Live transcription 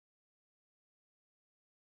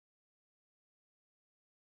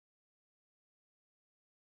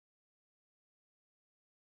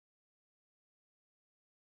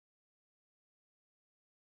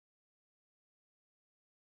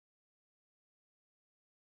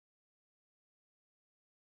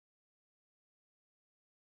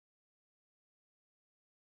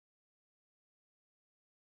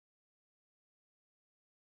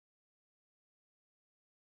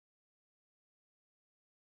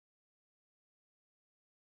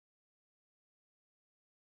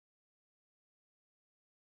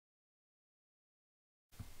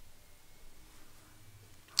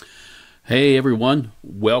Hey everyone,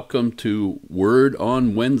 welcome to Word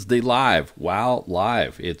on Wednesday Live. Wow,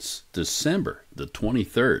 live. It's December the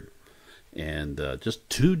 23rd, and just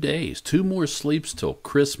 2 days, 2 more sleeps till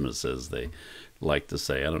Christmas, as they like to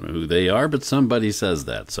say. I don't know who they are, but somebody says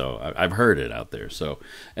that, so I've heard it out there. So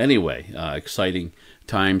anyway, exciting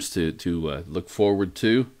times to look forward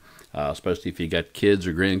to. Especially if you got kids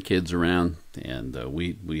or grandkids around, and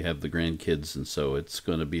we have the grandkids, and so it's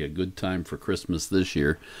going to be a good time for Christmas this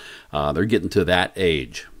year. They're getting to that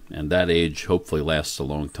age, and that age hopefully lasts a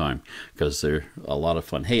long time because they're a lot of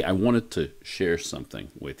fun. Hey, I wanted to share something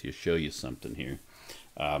with you, show you something here.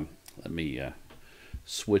 Let me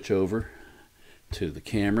switch over to the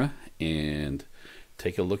camera and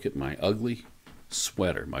take a look at my ugly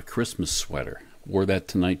sweater, my Christmas sweater. Wore that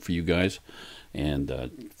tonight for you guys.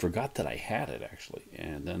 And forgot that I had it, actually,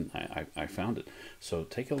 and then I found it. So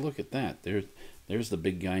take a look at that. There's the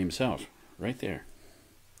big guy himself, right there.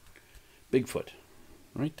 Bigfoot,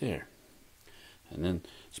 right there. And then,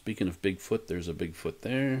 speaking of Bigfoot, there's a Bigfoot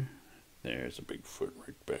there. There's a Bigfoot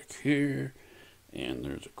right back here. And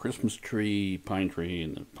there's a Christmas tree, pine tree,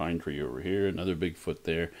 and a pine tree over here, another Bigfoot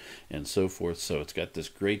there, and so forth. So it's got this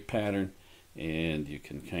great pattern, and you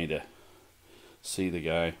can kind of see the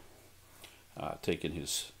guy taking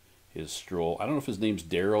his stroll. I don't know if his name's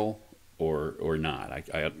Daryl or not.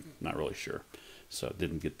 I'm not really sure, so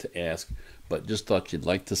didn't get to ask. But just thought you'd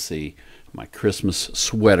like to see my Christmas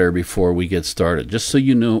sweater before we get started. Just so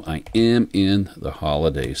you know, I am in the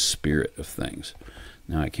holiday spirit of things.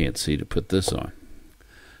 Now I can't see to put this on.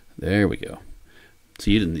 There we go.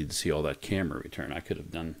 So you didn't need to see all that camera return. I could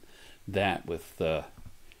have done that with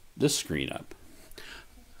this screen up.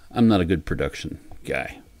 I'm not a good production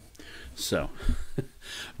guy. So,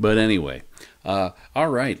 but anyway, all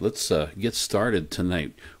right, let's get started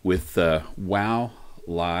tonight with Wow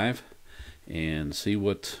Live and see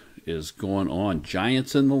what is going on.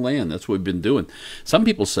 Giants in the land, that's what we've been doing. Some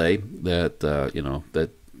people say that,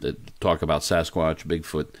 that talk about Sasquatch,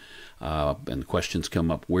 Bigfoot, and questions come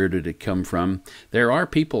up, where did it come from? There are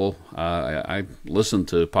people, I listen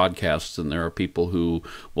to podcasts, and there are people who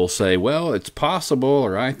will say, well, it's possible,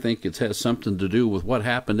 or I think it has something to do with what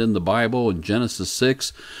happened in the Bible in Genesis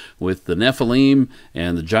 6 with the Nephilim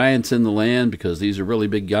and the giants in the land, because these are really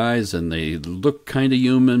big guys, and they look kind of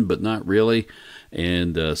human, but not really.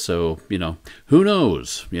 And so, who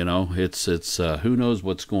knows? It's who knows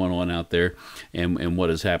what's going on out there and what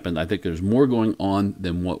has happened. I think there's more going on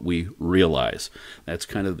than what we realize. That's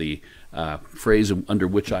kind of the phrase under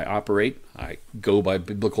which I operate. I go by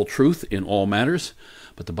biblical truth in all matters,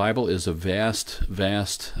 but the Bible is a vast,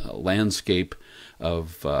 vast landscape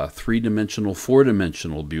of three-dimensional,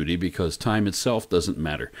 four-dimensional beauty, because time itself doesn't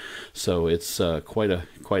matter. So it's quite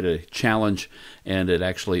a challenge, and it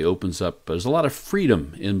actually opens up. There's a lot of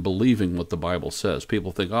freedom in believing what the Bible says.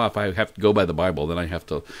 People think, oh, if I have to go by the Bible, then I have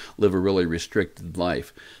to live a really restricted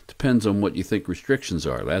life. Depends on what you think restrictions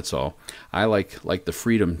are. That's all. I like the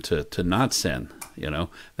freedom to not sin.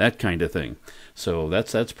 That kind of thing. So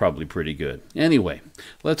that's probably pretty good. Anyway,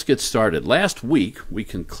 let's get started. Last week, we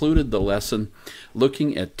concluded the lesson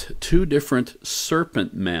looking at 2 different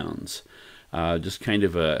serpent mounds. Just kind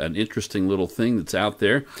of an interesting little thing that's out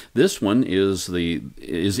there. This one is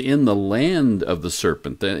in the land of the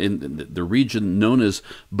serpent, in the region known as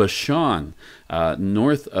Bashan,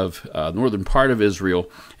 north of northern part of Israel,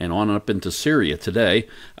 and on up into Syria today.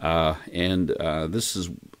 And this is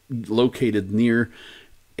located near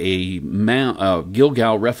a mount,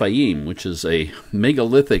 Gilgal Rephaim, which is a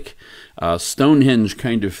megalithic Stonehenge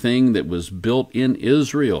kind of thing that was built in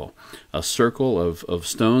Israel. A circle of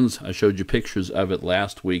stones. I showed you pictures of it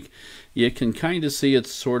last week. You can kind of see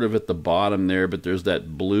it's sort of at the bottom there, but there's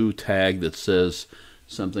that blue tag that says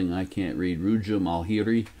something I can't read, Rujum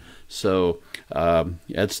al-Hiri. So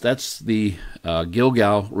that's the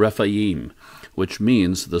Gilgal Rephaim, which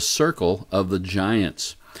means the circle of the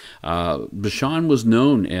giants. Bashan was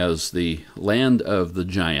known as the land of the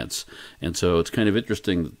giants, and so it's kind of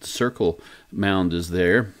interesting that the circle mound is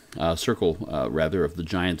there, rather, of the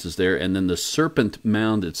giants is there, and then the serpent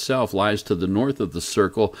mound itself lies to the north of the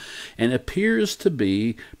circle and appears to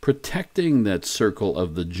be protecting that circle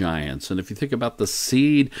of the giants. And if you think about the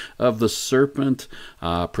seed of the serpent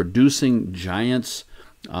producing giants,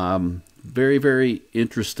 very, very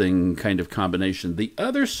interesting kind of combination. The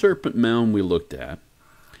other serpent mound we looked at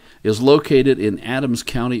is located in Adams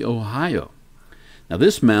County, Ohio. Now,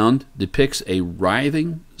 this mound depicts a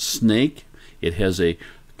writhing snake. It has a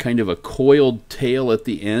kind of a coiled tail at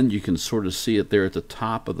the end. You can sort of see it there at the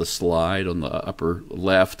top of the slide on the upper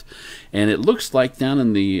left. And it looks like down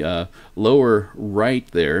in the lower right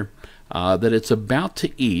there, that it's about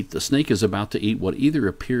to eat, the snake is about to eat what either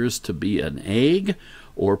appears to be an egg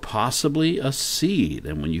or possibly a seed.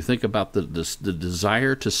 And when you think about the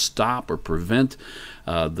desire to stop or prevent,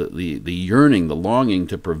 the yearning, the longing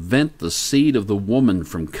to prevent the seed of the woman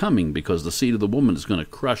from coming, because the seed of the woman is going to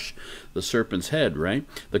crush the serpent's head, right?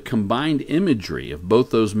 The combined imagery of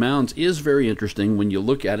both those mounds is very interesting when you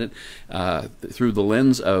look at it through the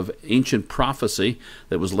lens of ancient prophecy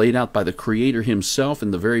that was laid out by the Creator himself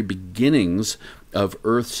in the very beginnings of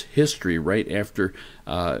Earth's history, right after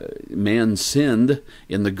man sinned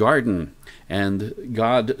in the garden. And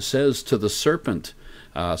God says to the serpent,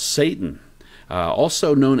 Satan,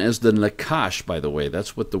 also known as the Nakash, by the way,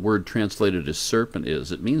 that's what the word translated as serpent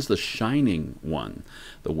is. It means the shining one,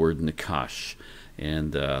 the word Nakash.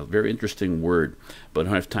 And very interesting word, but I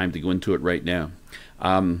don't have time to go into it right now.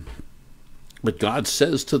 But God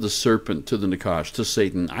says to the serpent, to the Nakash, to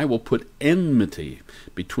Satan, I will put enmity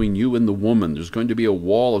between you and the woman. There's going to be a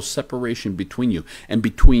wall of separation between you and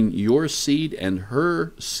between your seed and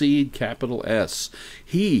her seed, capital S.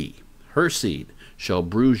 He, her seed, shall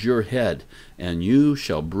bruise your head, and you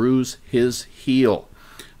shall bruise his heel.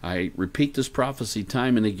 I repeat this prophecy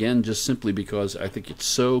time and again just simply because I think it's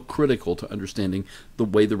so critical to understanding the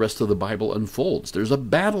way the rest of the Bible unfolds. There's a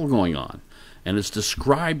battle going on. And it's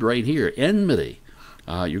described right here, enmity.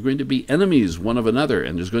 You're going to be enemies one of another,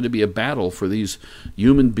 and there's going to be a battle for these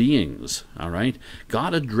human beings, all right?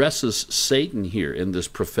 God addresses Satan here in this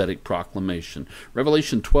prophetic proclamation.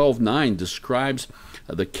 Revelation 12:9 describes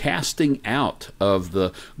the casting out of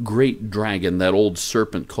the great dragon, that old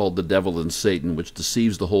serpent called the devil and Satan, which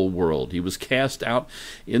deceives the whole world. He was cast out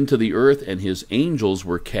into the earth, and his angels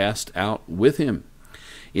were cast out with him.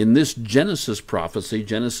 In this Genesis prophecy,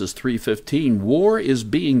 Genesis 3:15, war is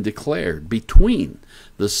being declared between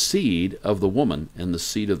the seed of the woman and the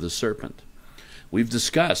seed of the serpent. We've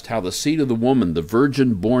discussed how the seed of the woman, the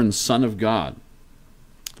virgin-born Son of God,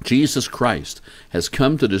 Jesus Christ, has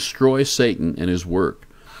come to destroy Satan and his work.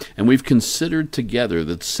 And we've considered together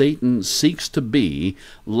that Satan seeks to be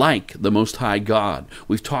like the Most High God.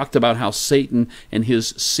 We've talked about how Satan and his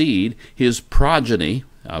seed, his progeny,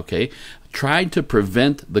 tried to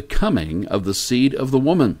prevent the coming of the seed of the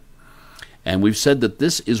woman. And we've said that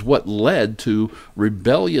this is what led to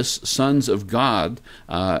rebellious sons of God,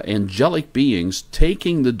 angelic beings,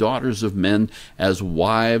 taking the daughters of men as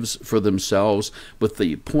wives for themselves with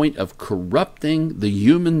the point of corrupting the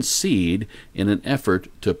human seed in an effort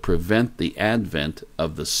to prevent the advent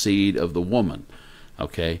of the seed of the woman.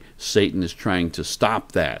 Satan is trying to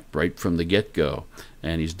stop that right from the get-go,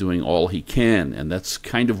 and he's doing all he can, and that's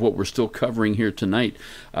kind of what we're still covering here tonight.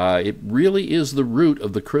 It really is the root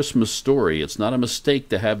of the Christmas story. It's not a mistake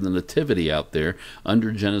to have the nativity out there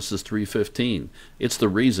under Genesis 3:15. It's the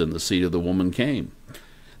reason the seed of the woman came.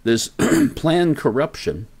 This planned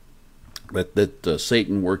corruption that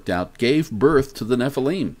Satan worked out gave birth to the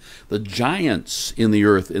Nephilim, the giants in the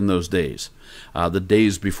earth in those days, the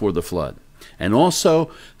days before the flood. And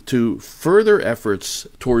also to further efforts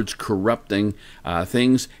towards corrupting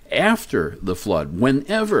things after the flood,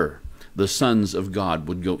 whenever the sons of God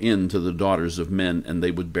would go into the daughters of men and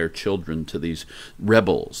they would bear children to these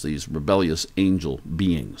rebels, these rebellious angel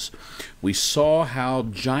beings. We saw how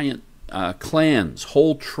giant clans,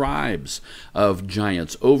 whole tribes of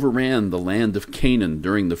giants overran the land of Canaan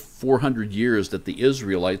during the 400 years that the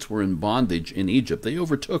Israelites were in bondage in Egypt. They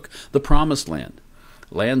overtook the promised land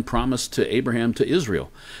promised to Abraham, to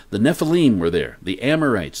Israel. The Nephilim were there, the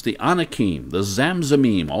Amorites, the Anakim, the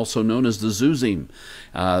Zamzamim, also known as the Zuzim,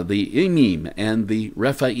 the Emim, and the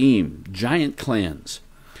Rephaim, giant clans.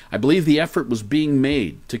 I believe the effort was being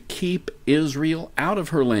made to keep Israel out of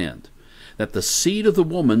her land, that the seed of the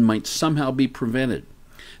woman might somehow be prevented.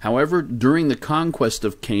 However, during the conquest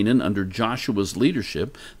of Canaan under Joshua's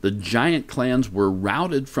leadership, the giant clans were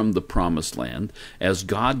routed from the promised land as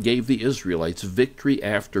God gave the Israelites victory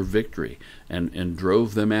after victory and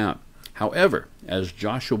drove them out. However, as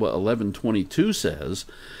Joshua 11:22 says,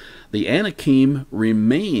 the Anakim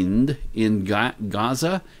remained in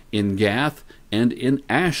Gaza, in Gath, and in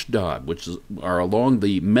Ashdod, which are along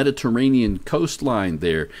the Mediterranean coastline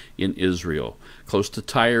there in Israel, close to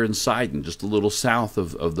Tyre and Sidon, just a little south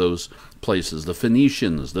of those places. The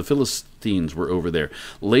Phoenicians, the Philistines were over there.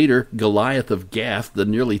 Later, Goliath of Gath, the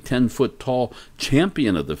nearly 10-foot tall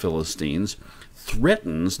champion of the Philistines,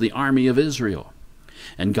 threatens the army of Israel.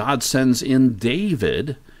 And God sends in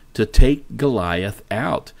David to take Goliath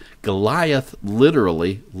out. Goliath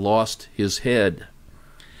literally lost his head.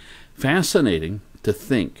 Fascinating to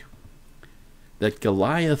think that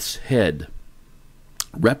Goliath's head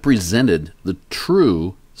represented the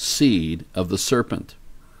true seed of the serpent.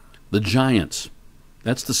 the giants.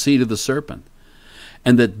 That's the seed of the serpent.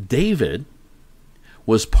 And that David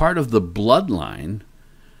was part of the bloodline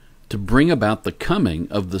to bring about the coming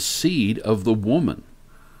of the seed of the woman.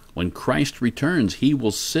 When Christ returns, he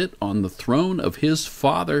will sit on the throne of his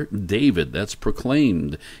father David. That's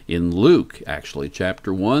proclaimed in Luke, actually,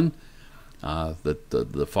 chapter 1, that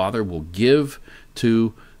the Father will give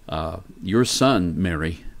to your son,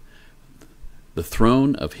 Mary, the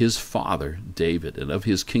throne of his father David, and of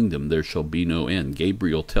his kingdom there shall be no end.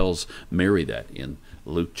 Gabriel tells Mary that in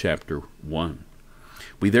Luke chapter 1.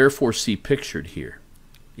 We therefore see pictured here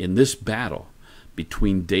in this battle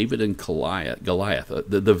between David and Goliath,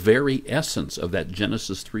 the very essence of that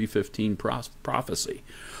Genesis 3:15 prophecy,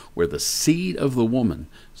 where the seed of the woman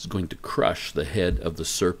is going to crush the head of the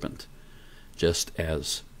serpent, just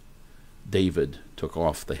as David took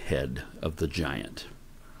off the head of the giant.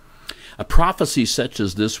 A prophecy such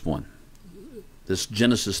as this one, this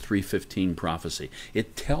Genesis 3:15 prophecy,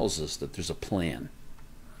 it tells us that there's a plan.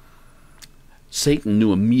 Satan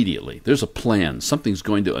knew immediately there's a plan. Something's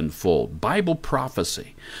going to unfold. Bible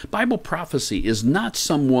prophecy. Bible prophecy is not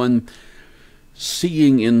someone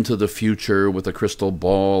seeing into the future with a crystal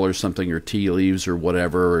ball or something, or tea leaves or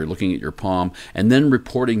whatever, or looking at your palm, and then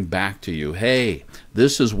reporting back to you, hey,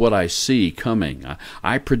 this is what I see coming.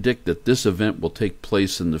 I predict that this event will take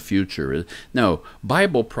place in the future. No,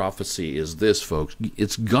 Bible prophecy is this, folks.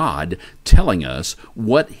 It's God telling us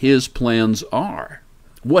what his plans are,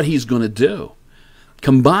 what he's going to do,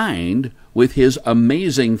 combined with his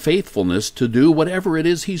amazing faithfulness to do whatever it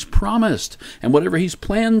is he's promised and whatever he's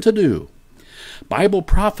planned to do. Bible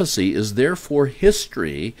prophecy is therefore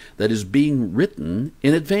history that is being written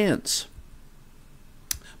in advance.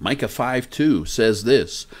 Micah 5:2 says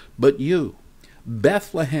this, "But you,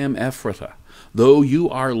 Bethlehem Ephratah, though you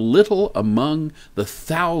are little among the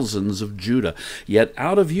thousands of Judah, yet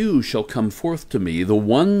out of you shall come forth to me the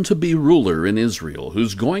one to be ruler in Israel,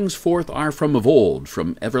 whose goings forth are from of old,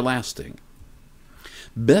 from everlasting."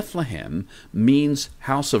 Bethlehem means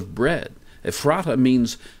house of bread. Ephratah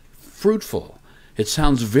means fruitful. It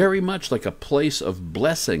sounds very much like a place of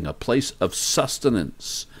blessing, a place of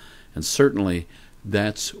sustenance. And certainly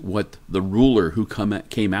that's what the ruler who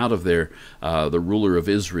came out of there, the ruler of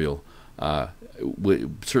Israel,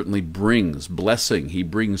 certainly brings blessing. He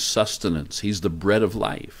brings sustenance. He's the bread of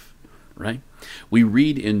life, right? We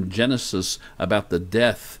read in Genesis about the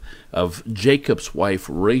death of Jacob's wife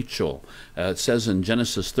Rachel. It says in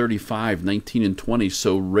Genesis 35:19 and 20,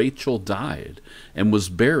 "So Rachel died and was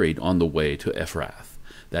buried on the way to Ephrath,"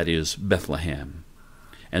 that is Bethlehem.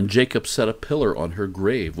 "And Jacob set a pillar on her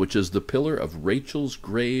grave, which is the pillar of Rachel's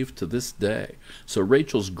grave to this day." So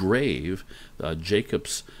Rachel's grave,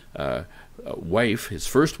 Jacob's wife, his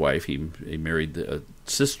first wife, he married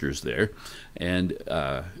sisters there,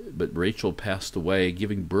 but Rachel passed away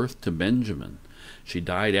giving birth to Benjamin. She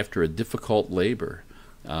died after a difficult labor,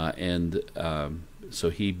 so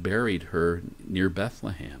he buried her near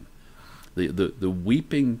Bethlehem. The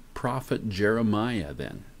weeping prophet Jeremiah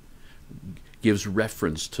then gives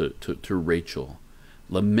reference to Rachel,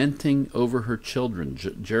 lamenting over her children.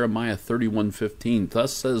 Jeremiah 31:15,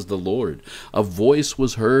 "Thus says the Lord, a voice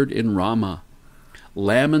was heard in Ramah,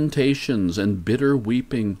 lamentations and bitter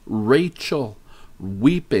weeping, Rachel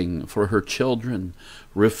weeping for her children,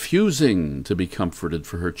 refusing to be comforted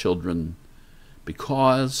for her children,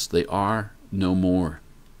 because they are no more."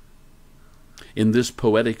 In this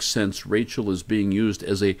poetic sense, Rachel is being used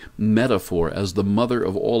as a metaphor, as the mother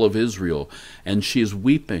of all of Israel, and she is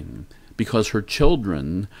weeping because her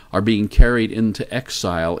children are being carried into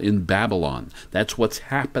exile in Babylon. That's what's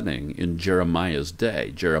happening in Jeremiah's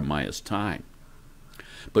day, Jeremiah's time.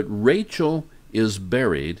 But Rachel is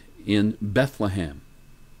buried in Bethlehem.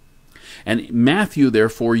 And Matthew,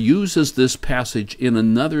 therefore, uses this passage in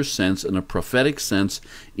another sense, in a prophetic sense,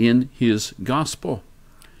 in his gospel.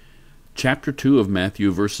 Chapter 2 of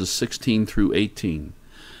Matthew, verses 16 through 18.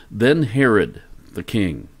 "Then Herod the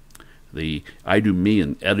king," the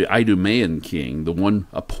Idumean king, the one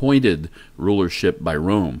appointed rulership by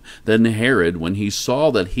Rome. "Then Herod, when he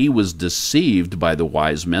saw that he was deceived by the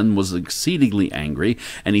wise men, was exceedingly angry,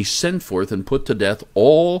 and he sent forth and put to death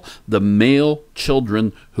all the male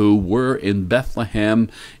children who were in Bethlehem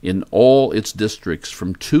in all its districts,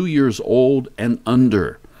 from 2 years old and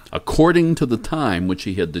under, according to the time which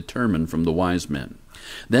he had determined from the wise men.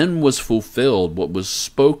 Then was fulfilled what was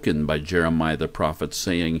spoken by Jeremiah the prophet,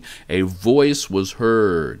 saying, A voice was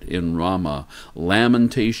heard in Ramah,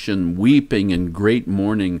 lamentation, weeping, and great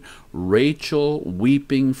mourning, Rachel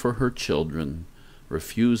weeping for her children,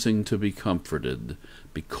 refusing to be comforted,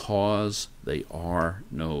 because they are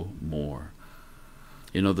no more."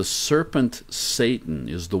 You know, the serpent Satan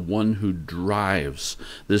is the one who drives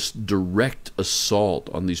this direct assault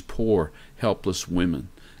on these poor, helpless women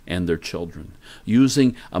and their children,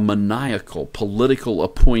 using a maniacal political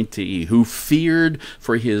appointee who feared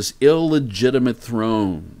for his illegitimate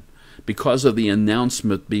throne because of the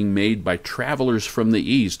announcement being made by travelers from the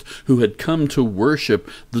east who had come to worship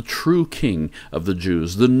the true king of the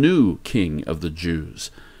Jews, the new king of the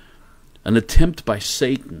Jews. An attempt by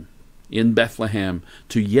Satan in Bethlehem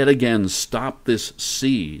to yet again stop this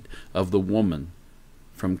seed of the woman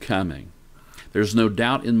from coming. There's no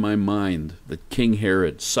doubt in my mind that King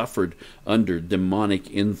Herod suffered under demonic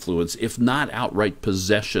influence, if not outright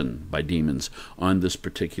possession by demons, on this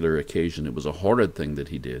particular occasion. It was a horrid thing that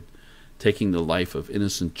he did, taking the life of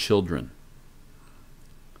innocent children.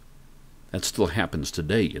 That still happens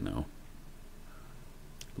today, you know.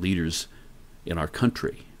 Leaders in our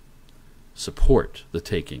country support the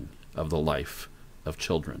taking of the life of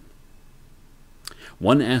children.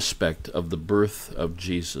 One aspect of the birth of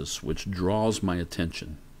Jesus which draws my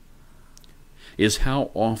attention is how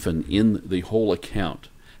often in the whole account,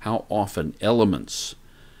 how often elements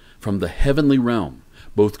from the heavenly realm,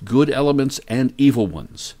 both good elements and evil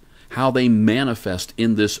ones, how they manifest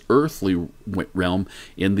in this earthly realm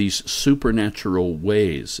in these supernatural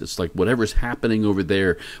ways. It's like whatever's happening over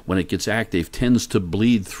there when it gets active tends to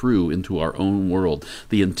bleed through into our own world.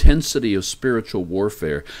 The intensity of spiritual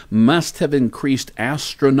warfare must have increased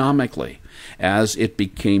astronomically as it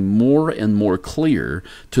became more and more clear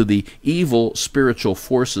to the evil spiritual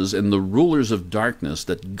forces and the rulers of darkness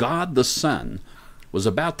that God the Son was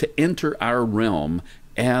about to enter our realm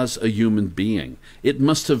as a human being. It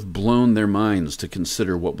must have blown their minds to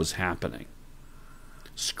consider what was happening.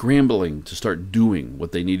 Scrambling to start doing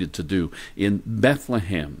what they needed to do. In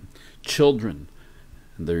Bethlehem, children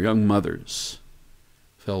and their young mothers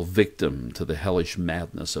fell victim to the hellish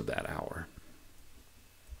madness of that hour.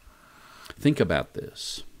 Think about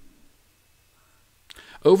this.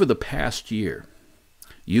 Over the past year,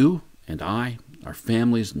 you and I, our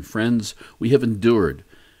families and friends, we have endured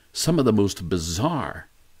some of the most bizarre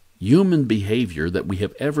human behavior that we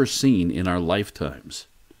have ever seen in our lifetimes.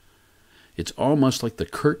 It's almost like the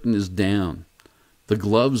curtain is down, the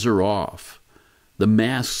gloves are off, the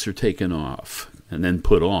masks are taken off and then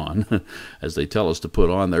put on. As they tell us to put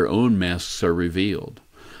on, their own masks are revealed.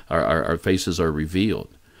 Our faces are revealed.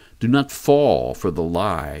 Do not fall for the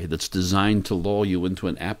lie that's designed to lull you into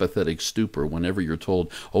an apathetic stupor whenever you're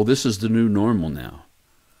told, oh, this is the new normal now.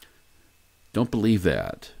 Don't believe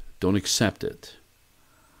that. Don't accept it.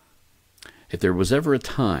 If there was ever a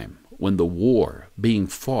time when the war being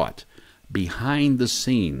fought behind the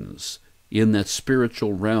scenes in that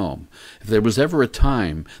spiritual realm, if there was ever a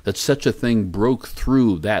time that such a thing broke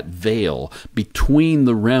through that veil between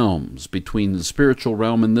the realms, between the spiritual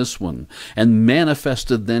realm and this one, and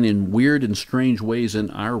manifested then in weird and strange ways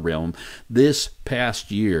in our realm, this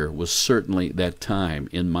past year was certainly that time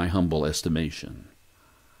in my humble estimation.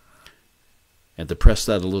 And to press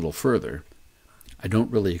that a little further, I don't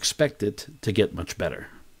really expect it to get much better.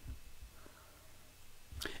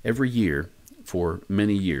 Every year, for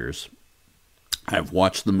many years, I've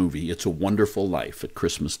watched the movie It's a Wonderful Life at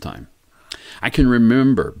Christmas time. I can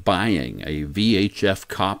remember buying a VHS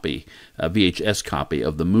copy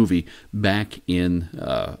of the movie back in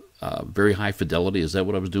very high fidelity. Is that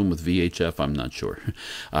what I was doing with VHF? I'm not sure.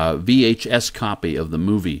 VHS copy of the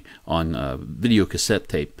movie on video cassette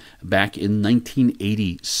tape back in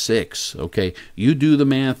 1986. Okay, you do the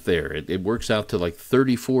math there. It works out to like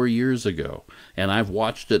 34 years ago. And I've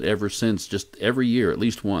watched it ever since, just every year, at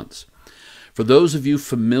least once. For those of you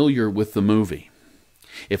familiar with the movie,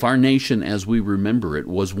 if our nation as we remember it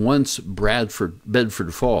was once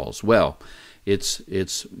Bedford Falls, well,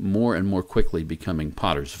 it's more and more quickly becoming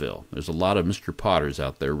Pottersville. There's a lot of Mr. Potters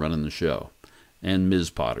out there running the show, and Ms.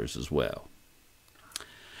 Potters as well.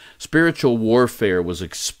 Spiritual warfare was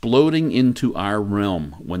exploding into our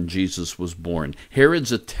realm when Jesus was born.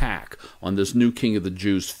 Herod's attack on this new king of the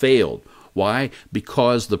Jews failed. Why?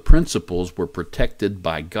 Because the principles were protected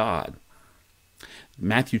by God.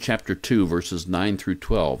 Matthew chapter 2, verses 9 through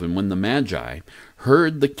 12. And when the Magi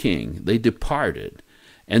heard the king, they departed.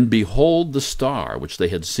 And behold, the star, which they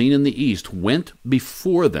had seen in the east, went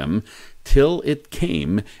before them till it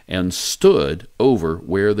came and stood over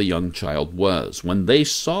where the young child was. When they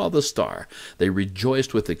saw the star, they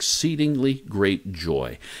rejoiced with exceedingly great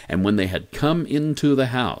joy. And when they had come into the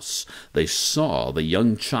house, they saw the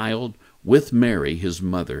young child with Mary, his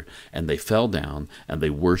mother, and they fell down and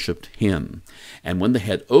they worshipped him. And when they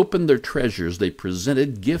had opened their treasures, they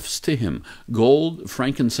presented gifts to him, gold,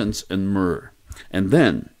 frankincense, and myrrh. And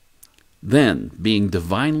then Then, being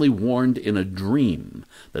divinely warned in a dream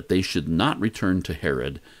that they should not return to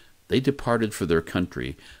Herod, they departed for their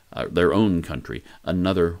own country,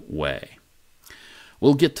 another way.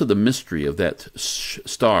 We'll get to the mystery of that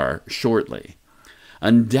star shortly.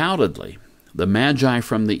 Undoubtedly, the Magi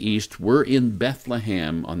from the east were in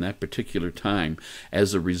Bethlehem on that particular time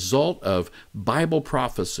as a result of Bible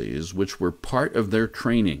prophecies which were part of their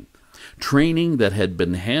training that had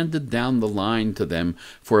been handed down the line to them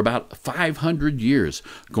for about 500 years,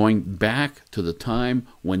 going back to the time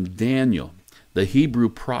when Daniel, the Hebrew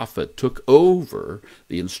prophet, took over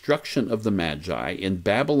the instruction of the Magi in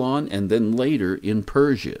Babylon and then later in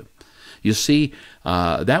Persia. You see,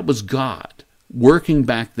 that was God working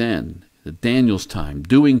back then, at Daniel's time,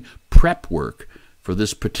 doing prep work for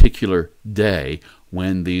this particular day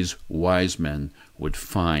when these wise men would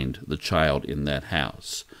find the child in that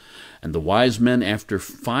house. And the wise men, after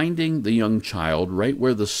finding the young child right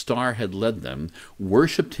where the star had led them,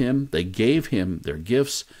 worshipped him, they gave him their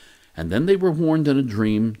gifts, and then they were warned in a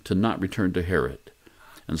dream to not return to Herod.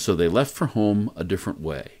 And so they left for home a different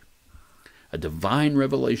way. A divine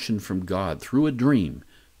revelation from God through a dream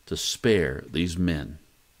to spare these men.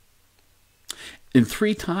 And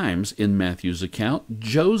 3 times in Matthew's account,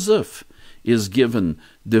 Joseph is given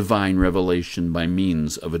divine revelation by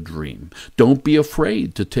means of a dream. Don't be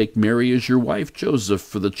afraid to take Mary as your wife, Joseph,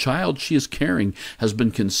 for the child she is carrying has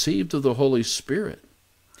been conceived of the Holy Spirit.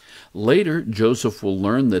 Later, Joseph will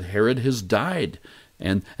learn that Herod has died,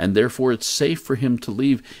 and therefore it's safe for him to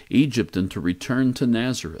leave Egypt and to return to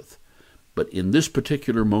Nazareth. But in this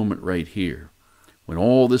particular moment right here, when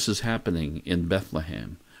all this is happening in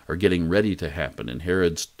Bethlehem, or getting ready to happen, and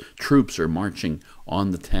Herod's troops are marching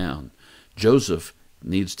on the town, Joseph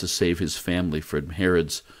needs to save his family from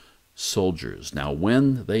Herod's soldiers. Now,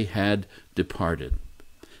 when they had departed,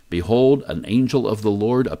 behold, an angel of the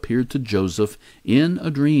Lord appeared to Joseph in a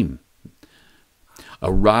dream.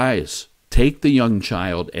 Arise, take the young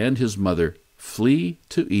child and his mother, flee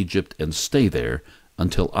to Egypt, and stay there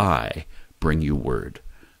until I bring you word.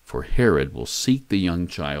 For Herod will seek the young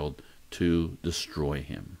child to destroy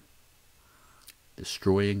him.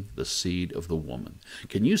 Destroying the seed of the woman.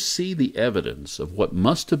 Can you see the evidence of what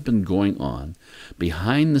must have been going on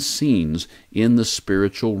behind the scenes in the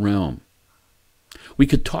spiritual realm? We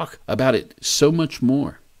could talk about it so much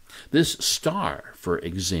more. This star, for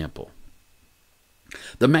example.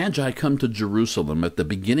 The Magi come to Jerusalem at the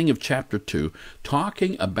beginning of chapter 2,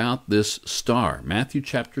 talking about this star. Matthew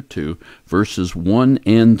chapter 2, verses 1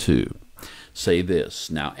 and 2. Say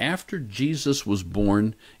this, now after Jesus was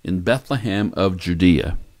born in Bethlehem of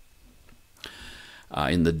Judea,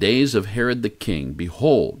 in the days of Herod the king,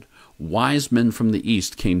 behold, wise men from the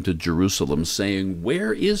east came to Jerusalem, saying,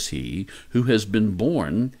 where is he who has been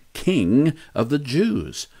born King of the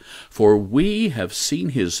Jews? For we have seen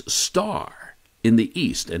his star in the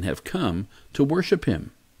east and have come to worship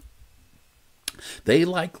him. They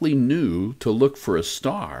likely knew to look for a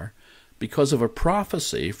star because of a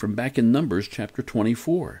prophecy from back in Numbers chapter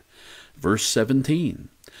 24, verse 17.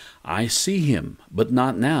 I see him, but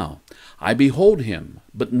not now. I behold him,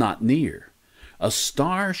 but not near. A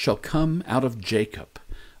star shall come out of Jacob.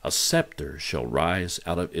 A scepter shall rise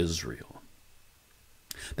out of Israel.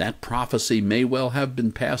 That prophecy may well have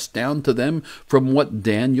been passed down to them from what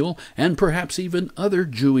Daniel and perhaps even other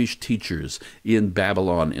Jewish teachers in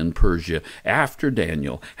Babylon and Persia after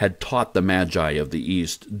Daniel had taught the Magi of the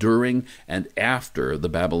East during and after the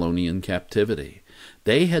Babylonian captivity.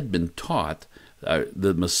 They had been taught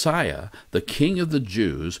the Messiah, the King of the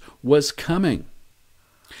Jews, was coming.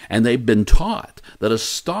 And they'd been taught that a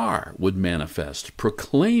star would manifest,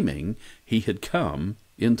 proclaiming he had come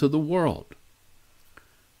into the world.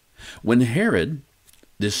 When Herod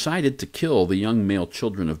decided to kill the young male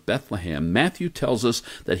children of Bethlehem, Matthew tells us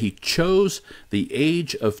that he chose the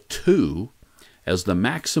age of 2 as the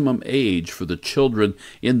maximum age for the children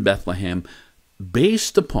in Bethlehem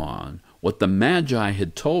based upon what the Magi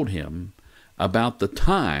had told him about the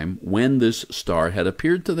time when this star had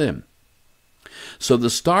appeared to them. So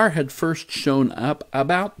the star had first shown up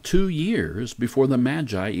about 2 years before the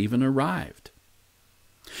Magi even arrived.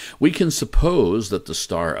 We can suppose that the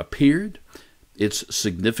star appeared, its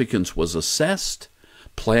significance was assessed,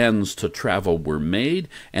 plans to travel were made,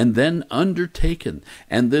 and then undertaken,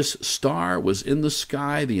 and this star was in the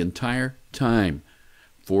sky the entire time,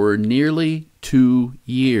 for nearly 2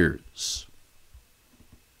 years.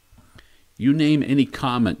 You name any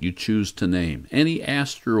comet you choose to name, any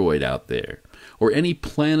asteroid out there, or any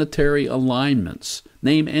planetary alignments,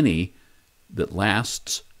 name any that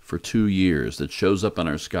lasts for 2 years, that shows up in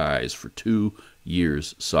our skies for 2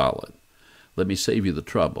 years solid. Let me save you the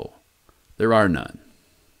trouble. There are none.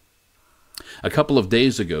 A couple of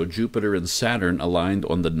days ago, Jupiter and Saturn aligned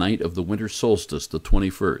on the night of the winter solstice, the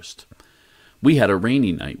 21st. We had a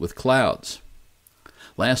rainy night with clouds.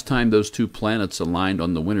 Last time those two planets aligned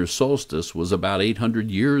on the winter solstice was about 800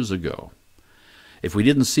 years ago. If we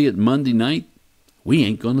didn't see it Monday night, we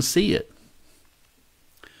ain't going to see it.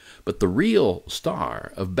 But the real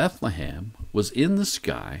star of Bethlehem was in the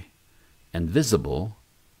sky and visible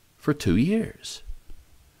for 2 years.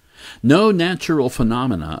 No natural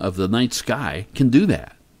phenomena of the night sky can do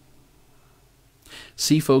that.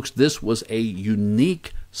 See, folks, this was a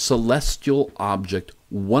unique celestial object,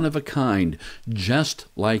 one of a kind, just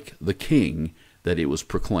like the king that it was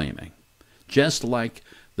proclaiming. Just like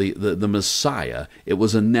the Messiah it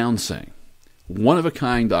was announcing. One of a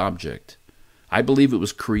kind object. I believe it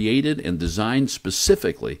was created and designed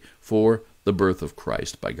specifically for the birth of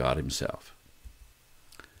Christ by God himself.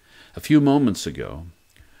 A few moments ago,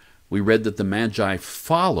 we read that the Magi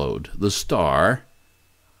followed the star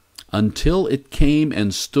until it came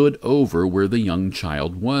and stood over where the young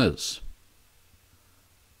child was.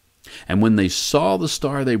 And when they saw the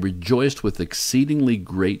star, they rejoiced with exceedingly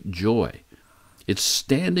great joy. It's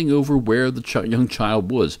standing over where the young child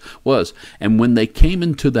was. And when they came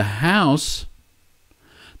into the house,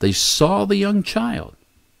 they saw the young child.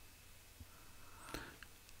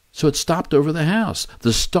 So it stopped over the house.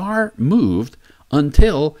 The star moved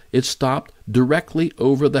until it stopped directly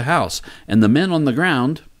over the house. And the men on the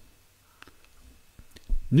ground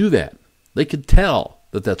knew that. They could tell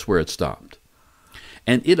that that's where it stopped.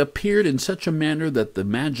 And it appeared in such a manner that the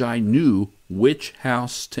Magi knew which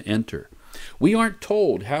house to enter. We aren't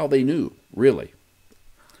told how they knew, really,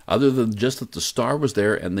 other than just that the star was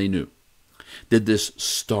there and they knew. Did this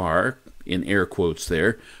star, in air quotes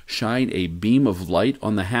there, shine a beam of light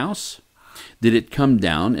on the house? Did it come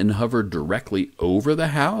down and hover directly over the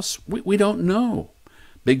house? We don't know.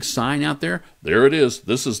 Big sign out there, there it is,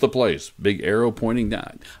 this is the place. Big arrow pointing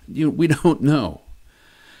down. We don't know.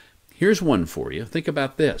 Here's one for you. Think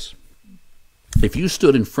about this. If you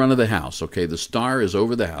stood in front of the house, okay, the star is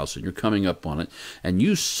over the house and you're coming up on it, and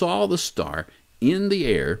you saw the star in the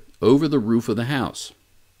air over the roof of the house,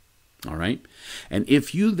 all right? And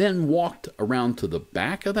if you then walked around to the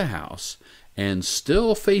back of the house and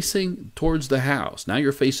still facing towards the house, now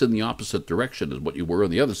you're facing the opposite direction as what you were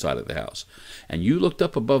on the other side of the house, and you looked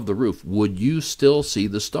up above the roof, would you still see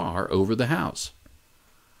the star over the house?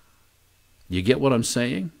 You get what I'm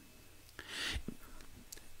saying?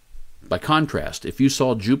 By contrast, if you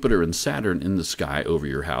saw Jupiter and Saturn in the sky over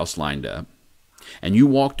your house lined up, and you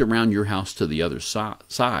walked around your house to the other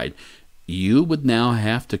side, you would now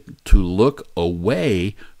have to look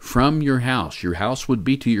away from your house. Your house would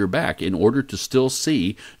be to your back in order to still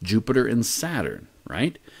see Jupiter and Saturn,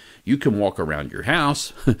 right? You can walk around your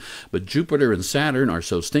house, but Jupiter and Saturn are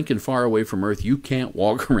so stinking far away from Earth, you can't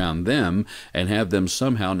walk around them and have them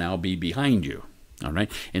somehow now be behind you, all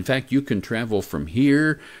right? In fact, you can travel from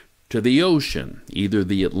here to the ocean, either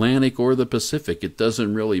the Atlantic or the Pacific. It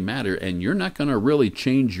doesn't really matter, and you're not going to really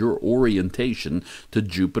change your orientation to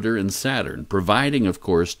Jupiter and Saturn, providing, of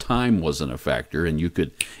course, time wasn't a factor, and you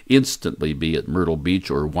could instantly be at Myrtle Beach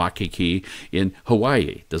or Waikiki in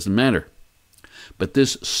Hawaii. Doesn't matter. But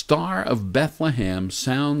this Star of Bethlehem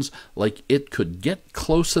sounds like it could get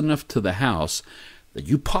close enough to the house that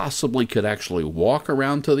you possibly could actually walk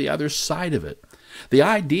around to the other side of it. The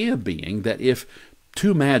idea being that if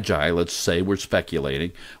two magi, let's say, we're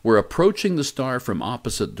speculating, were approaching the star from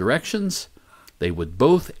opposite directions, they would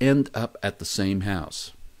both end up at the same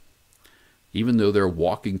house, even though they're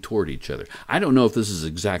walking toward each other. I don't know if this is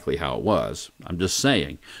exactly how it was. I'm just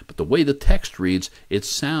saying. But the way the text reads, it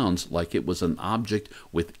sounds like it was an object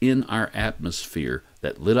within our atmosphere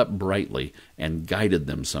that lit up brightly and guided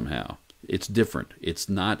them somehow. It's different. It's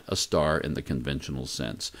not a star in the conventional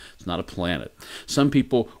sense. It's not a planet. Some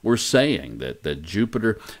people were saying that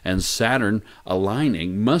Jupiter and Saturn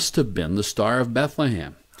aligning must have been the Star of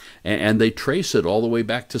Bethlehem. And they trace it all the way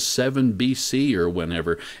back to 7 BC or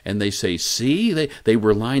whenever. And they say, see, they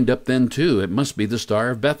were lined up then too. It must be the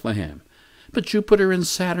Star of Bethlehem. But Jupiter and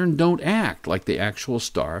Saturn don't act like the actual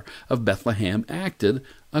Star of Bethlehem acted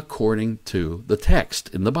according to the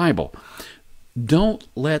text in the Bible. Don't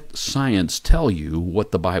let science tell you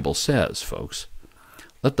what the Bible says, folks.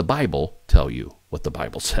 Let the Bible tell you what the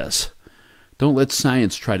Bible says. Don't let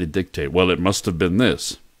science try to dictate, well, it must have been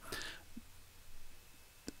this.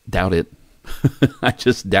 Doubt it. I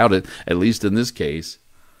just doubt it, at least in this case.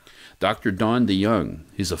 Dr. Don DeYoung,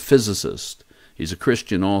 he's a physicist. He's a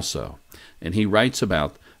Christian also. And he writes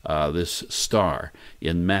about this star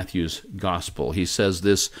in Matthew's gospel. He says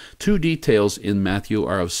this: two details in Matthew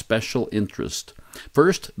are of special interest.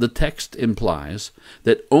 First, the text implies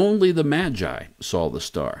that only the Magi saw the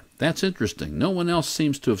star. That's interesting. No one else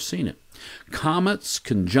seems to have seen it. Comets,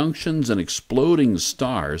 conjunctions, and exploding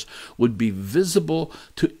stars would be visible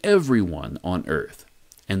to everyone on earth.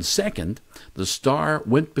 And second, the star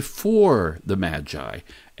went before the Magi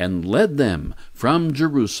and led them from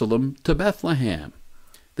Jerusalem to Bethlehem.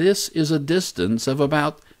 This is a distance of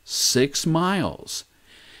about 6 miles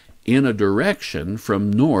in a direction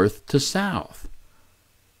from north to south.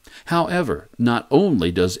 However, not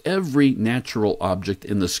only does every natural object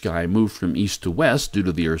in the sky move from east to west due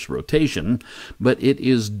to the Earth's rotation, but it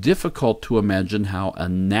is difficult to imagine how a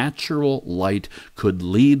natural light could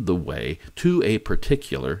lead the way to a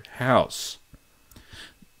particular house.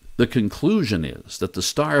 The conclusion is that the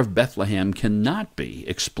Star of Bethlehem cannot be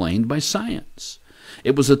explained by science.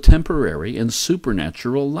 It was a temporary and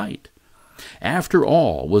supernatural light. After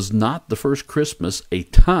all, was not the first Christmas a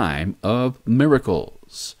time of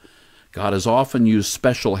miracles? God has often used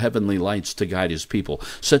special heavenly lights to guide his people,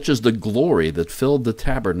 such as the glory that filled the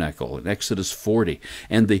tabernacle in Exodus 40,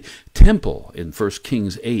 and the temple in 1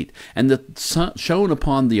 Kings 8, and the sun shone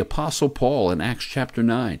upon the Apostle Paul in Acts chapter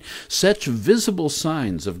 9. Such visible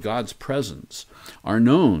signs of God's presence are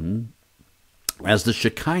known as the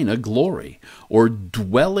Shekinah glory, or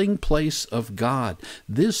dwelling place of God.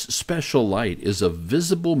 This special light is a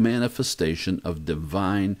visible manifestation of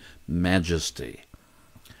divine majesty.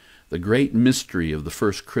 The great mystery of the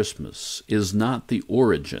first Christmas is not the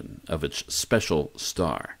origin of its special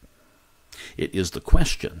star. It is the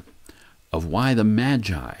question of why the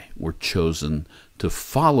Magi were chosen to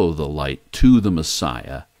follow the light to the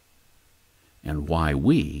Messiah, and why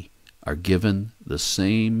we are given the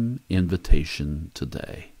same invitation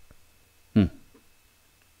today.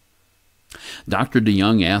 Dr.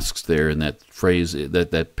 DeYoung asks there in that phrase,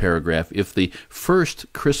 that paragraph, if the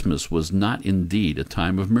first Christmas was not indeed a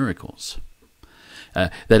time of miracles.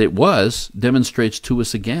 That it was demonstrates to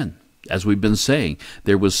us again, as we've been saying,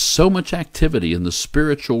 there was so much activity in the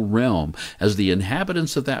spiritual realm as the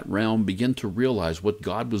inhabitants of that realm begin to realize what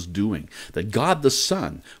God was doing, that God the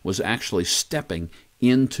Son was actually stepping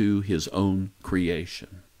into his own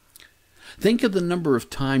creation. Think of the number of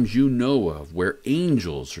times you know of where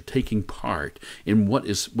angels are taking part in what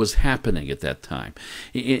was happening at that time.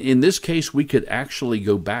 In this case, we could actually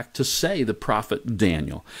go back to, say, the prophet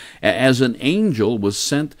Daniel, as an angel was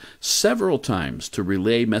sent several times to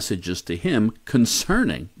relay messages to him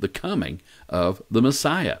concerning the coming of the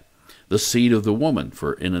Messiah, the seed of the woman,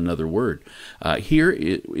 for in another word. Here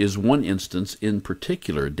is one instance in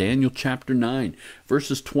particular, Daniel chapter 9,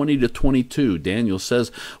 verses 20 to 22. Daniel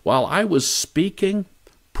says, "While I was speaking,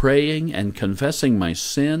 praying, and confessing my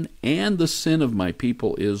sin and the sin of my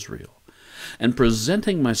people Israel, and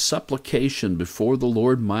presenting my supplication before the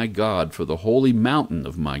Lord my God for the holy mountain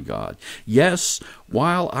of my God, yes,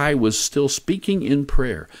 while I was still speaking in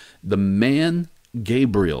prayer, the man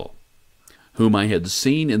Gabriel, whom I had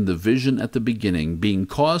seen in the vision at the beginning, being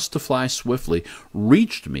caused to fly swiftly,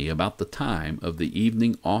 reached me about the time of the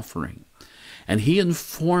evening offering. And he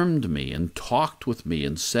informed me and talked with me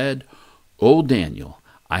and said, O Daniel,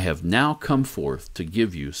 I have now come forth to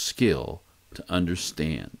give you skill to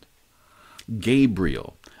understand."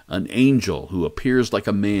 Gabriel, an angel who appears like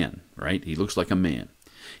a man, right? He looks like a man.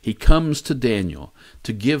 He comes to Daniel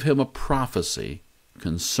to give him a prophecy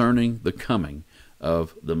concerning the coming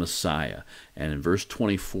of the Messiah. And in verse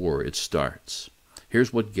 24 it starts.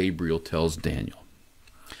 Here's what Gabriel tells Daniel.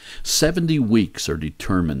 70 weeks are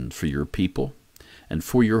determined for your people and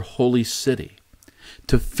for your holy city,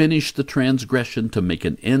 to finish the transgression, to make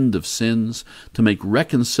an end of sins, to make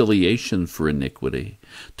reconciliation for iniquity,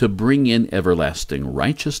 to bring in everlasting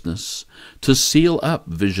righteousness, to seal up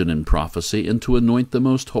vision and prophecy, and to anoint the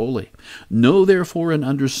most holy. Know therefore and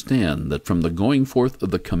understand that from the going forth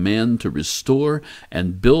of the command to restore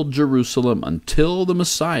and build Jerusalem until the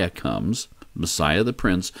Messiah comes, Messiah the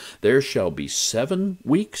Prince, there shall be 7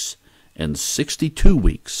 weeks and 62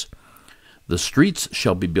 weeks. The streets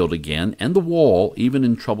shall be built again, and the wall, even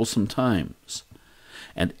in troublesome times.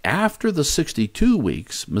 And after the 62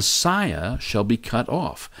 weeks, Messiah shall be cut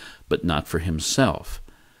off, but not for himself.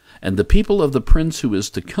 And the people of the prince who is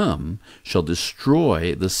to come shall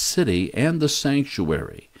destroy the city and the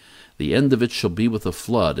sanctuary. The end of it shall be with a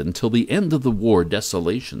flood. Until the end of the war,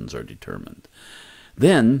 desolations are determined.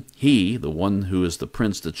 Then he, the one who is the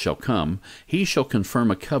prince that shall come, he shall confirm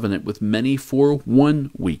a covenant with many for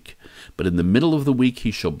 1 week. But in the middle of the week he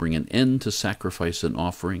shall bring an end to sacrifice and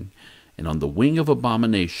offering, and on the wing of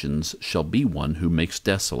abominations shall be one who makes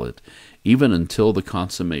desolate, even until the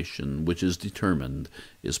consummation which is determined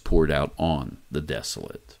is poured out on the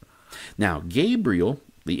desolate. Now, Gabriel,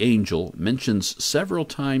 the angel, mentions several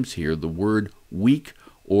times here the word week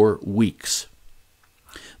or weeks.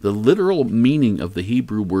 The literal meaning of the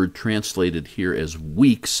Hebrew word translated here as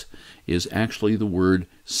weeks is actually the word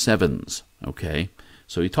sevens, okay?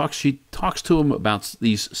 So she talks to him about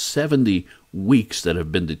these 70 weeks that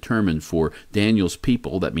have been determined for Daniel's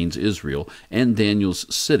people, that means Israel, and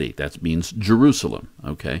Daniel's city, that means Jerusalem,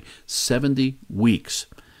 okay? 70 weeks.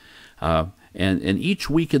 And each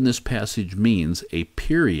week in this passage means a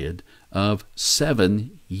period of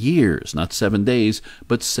 7 years, not 7 days,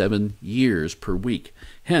 but 7 years per week.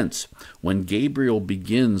 Hence, when Gabriel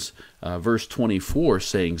begins verse 24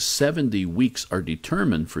 saying 70 weeks are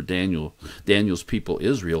determined for Daniel's people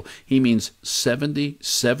Israel, he means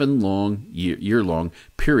 77 year-long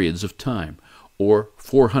periods of time, or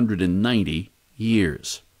 490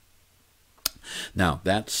 years. Now,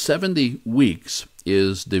 that 70 weeks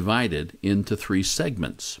is divided into 3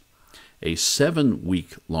 segments. A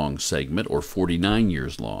 7-week-long segment, or 49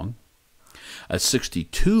 years long, a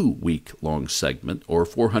 62-week-long segment, or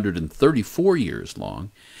 434 years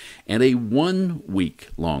long, and a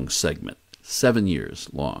 1-week-long segment, 7 years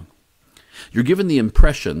long. You're given the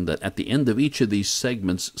impression that at the end of each of these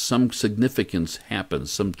segments, some significance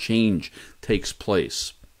happens, some change takes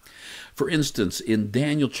place. For instance, in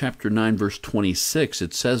Daniel chapter 9, verse 26,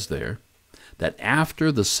 it says there that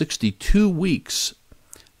after the 62 weeks,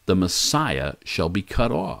 the Messiah shall be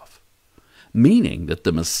cut off, meaning that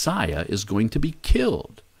the Messiah is going to be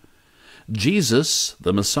killed. Jesus,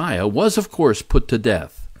 the Messiah, was of course put to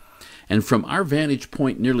death. And from our vantage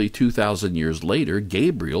point nearly 2,000 years later,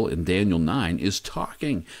 Gabriel in Daniel 9 is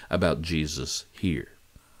talking about Jesus here.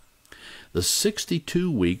 The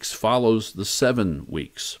 62 weeks follows the 7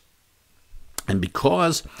 weeks. And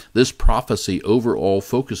because this prophecy overall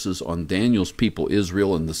focuses on Daniel's people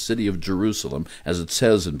Israel and the city of Jerusalem, as it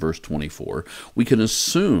says in verse 24, we can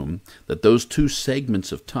assume that those 2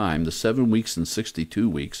 segments of time, the 7 weeks and 62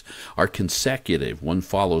 weeks, are consecutive. One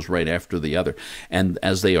follows right after the other. And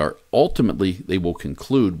as they are, ultimately, they will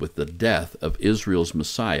conclude with the death of Israel's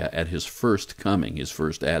Messiah at his first coming, his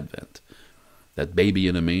first advent. That baby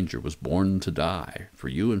in a manger was born to die for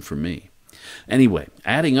you and for me. Anyway,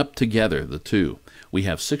 adding up together the two, we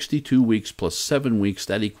have 62 weeks plus 7 weeks,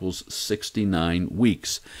 that equals 69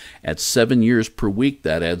 weeks. At 7 years per week,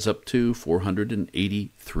 that adds up to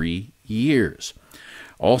 483 years.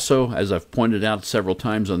 Also, as I've pointed out several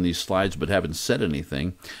times on these slides but haven't said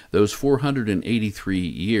anything, those 483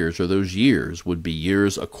 years, or those years, would be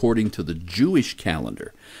years according to the Jewish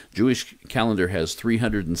calendar. Jewish calendar has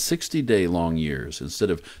 360-day long years instead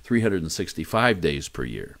of 365 days per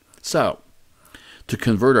year. So, to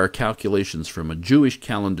convert our calculations from a Jewish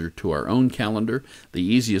calendar to our own calendar, the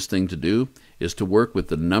easiest thing to do is to work with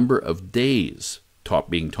the number of days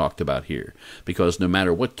being talked about here, because no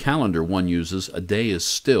matter what calendar one uses, a day is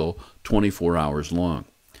still 24 hours long.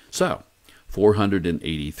 So,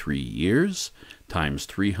 483 years times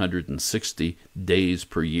 360 days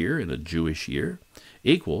per year in a Jewish year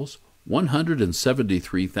equals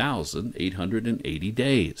 173,880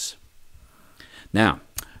 days. Now,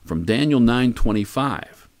 from Daniel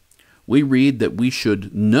 9:25, we read that we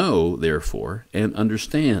should know, therefore, and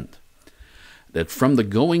understand that from the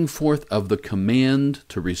going forth of the command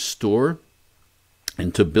to restore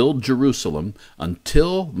and to build Jerusalem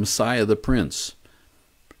until Messiah the Prince,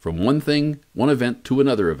 from one event to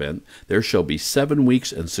another event, there shall be 7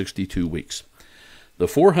 weeks and 62 weeks. The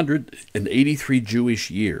 483 Jewish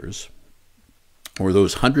years, or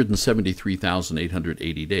those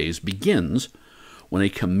 173,880 days, begins when a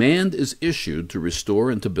command is issued to restore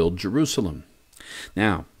and to build Jerusalem.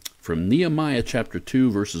 Now, from Nehemiah chapter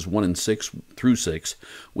 2, verses 1 and 6 through 6,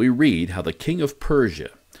 we read how the king of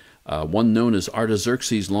Persia, one known as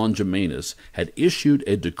Artaxerxes Longimanus, had issued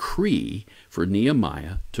a decree for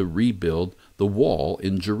Nehemiah to rebuild the wall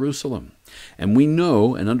in Jerusalem. And we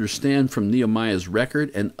know and understand from Nehemiah's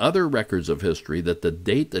record and other records of history that the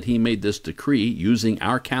date that he made this decree, using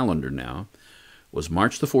our calendar now, was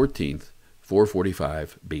March the 14th,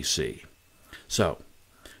 445 BC. So,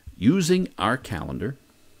 using our calendar,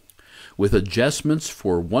 with adjustments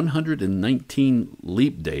for 119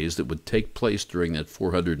 leap days that would take place during that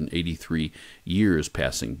 483 years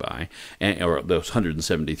passing by, or those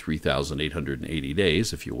 173,880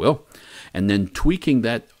 days, if you will, and then tweaking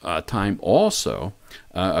that time also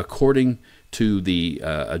according to the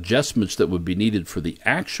adjustments that would be needed for the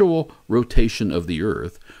actual rotation of the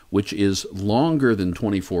Earth, which is longer than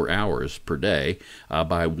 24 hours per day,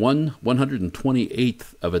 by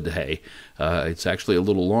 128th of a day. It's actually a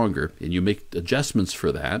little longer, and you make adjustments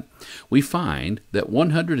for that. We find that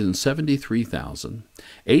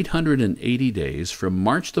 173,880 days from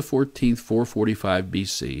March the 14th, 445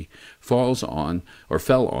 BC, fell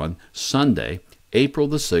on Sunday, April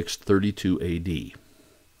the 6th, 32 AD.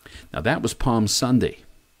 Now that was Palm Sunday.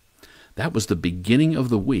 That was the beginning of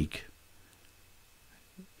the week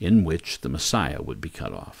in which the Messiah would be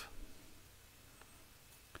cut off.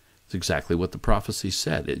 It's exactly what the prophecy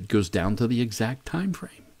said. It goes down to the exact time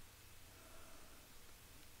frame.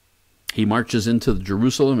 He marches into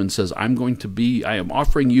Jerusalem and says, I am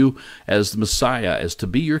offering you as the Messiah, as to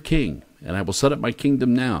be your king, and I will set up my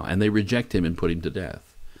kingdom now. And they reject him and put him to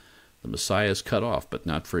death. The Messiah is cut off, but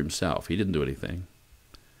not for himself. He didn't do anything.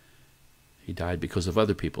 He died because of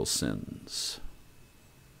other people's sins.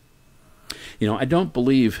 I don't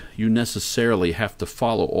believe you necessarily have to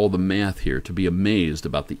follow all the math here to be amazed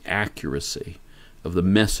about the accuracy of the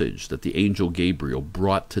message that the angel Gabriel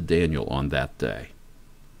brought to Daniel on that day.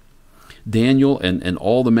 Daniel and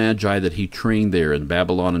all the magi that he trained there in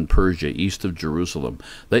Babylon and Persia, east of Jerusalem,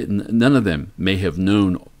 none of them may have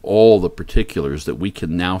known all the particulars that we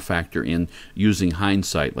can now factor in using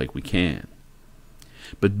hindsight like we can.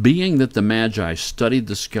 But being that the Magi studied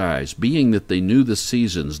the skies, being that they knew the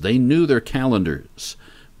seasons, they knew their calendars,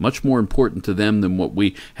 much more important to them than what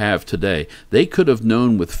we have today, they could have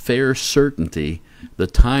known with fair certainty the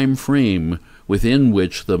time frame within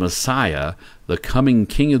which the Messiah, the coming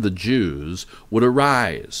King of the Jews, would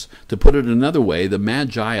arise. To put it another way, the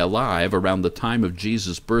Magi alive around the time of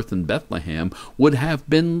Jesus' birth in Bethlehem would have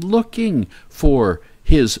been looking for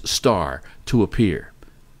his star to appear.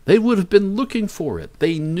 They would have been looking for it.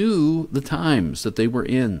 They knew the times that they were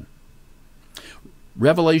in.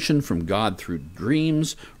 Revelation from God through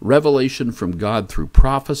dreams, revelation from God through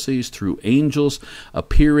prophecies, through angels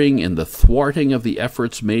appearing in the thwarting of the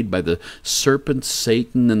efforts made by the serpent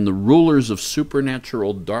Satan and the rulers of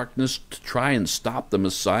supernatural darkness to try and stop the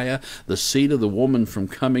Messiah, the seed of the woman, from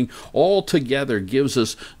coming, all together gives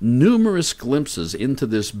us numerous glimpses into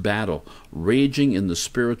this battle raging in the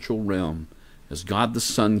spiritual realm as God the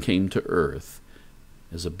Son came to earth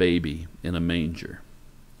as a baby in a manger.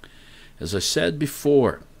 As I said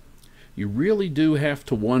before, you really do have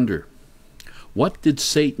to wonder, what did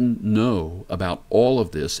Satan know about all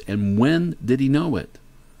of this, and when did he know it?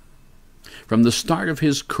 From the start of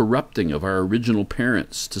his corrupting of our original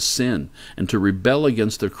parents to sin and to rebel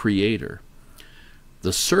against their Creator,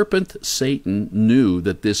 the serpent Satan knew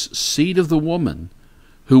that this seed of the woman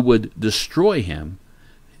who would destroy him,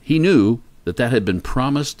 he knew that had been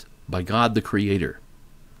promised by God the Creator.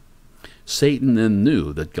 Satan then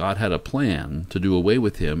knew that God had a plan to do away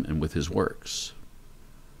with him and with his works.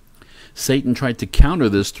 Satan tried to counter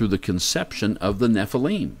this through the conception of the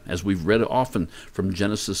Nephilim, as we've read often from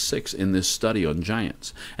Genesis 6 in this study on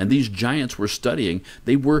giants. And these giants we're studying,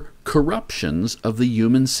 they were corruptions of the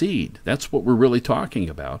human seed. That's what we're really talking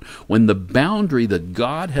about. When the boundary that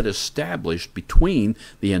God had established between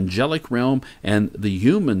the angelic realm and the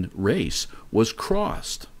human race was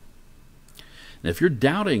crossed. Now, if you're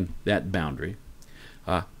doubting that boundary,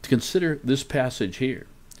 to consider this passage here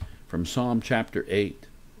from Psalm chapter 8,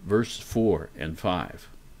 verse 4 and 5.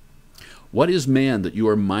 What is man that you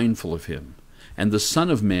are mindful of him, and the Son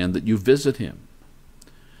of Man that you visit him?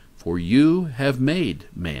 For you have made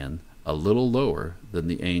man a little lower than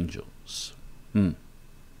the angels.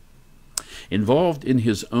 Involved in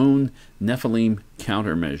his own Nephilim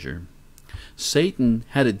countermeasure, Satan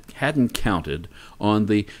hadn't counted on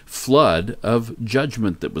the flood of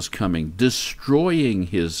judgment that was coming, destroying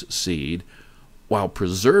his seed while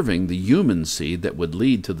preserving the human seed that would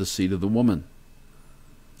lead to the seed of the woman.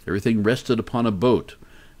 Everything rested upon a boat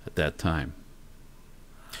at that time.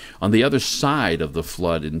 On the other side of the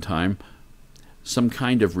flood in time, some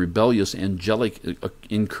kind of rebellious angelic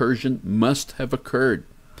incursion must have occurred.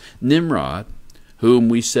 Nimrod, whom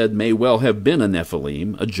we said may well have been a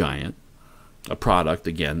Nephilim, a giant, a product,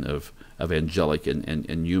 again, of angelic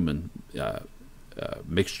and human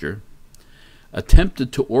mixture,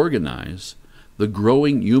 attempted to organize the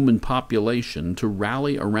growing human population to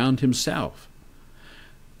rally around himself.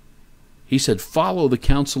 He said, follow the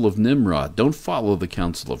counsel of Nimrod. Don't follow the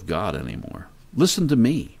counsel of God anymore. Listen to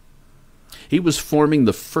me. He was forming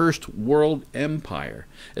the first world empire,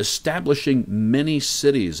 establishing many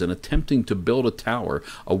cities and attempting to build a tower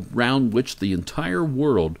around which the entire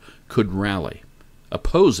world could rally,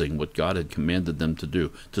 opposing what God had commanded them to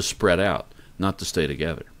do, to spread out, not to stay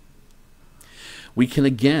together. We can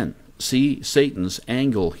again see Satan's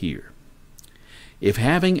angle here. If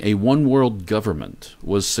having a one-world government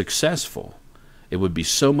was successful, it would be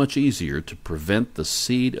so much easier to prevent the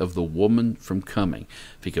seed of the woman from coming.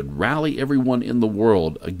 If he could rally everyone in the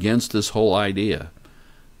world against this whole idea,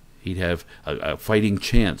 he'd have a fighting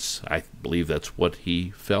chance. I believe that's what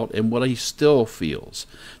he felt and what he still feels.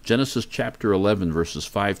 Genesis chapter 11, verses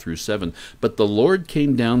 5 through 7. But the Lord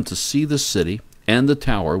came down to see the city and the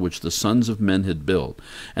tower which the sons of men had built.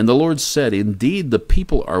 And the Lord said, indeed, the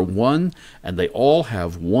people are one, and they all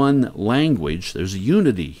have one language. There's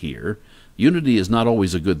unity here. Unity is not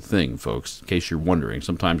always a good thing, folks, in case you're wondering.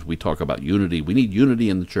 Sometimes we talk about unity. We need unity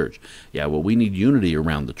in the church. Yeah, well, we need unity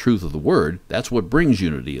around the truth of the Word. That's what brings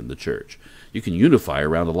unity in the church. You can unify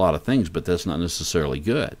around a lot of things, but that's not necessarily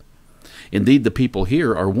good. Indeed, the people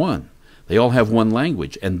here are one. They all have one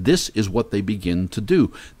language, and this is what they begin to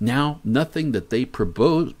do. Now, nothing that they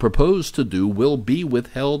propose to do will be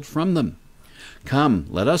withheld from them. Come,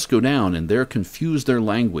 let us go down and there confuse their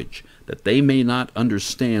language, that they may not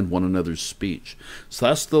understand one another's speech.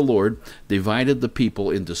 Thus the Lord divided the people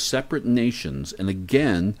into separate nations and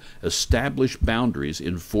again established boundaries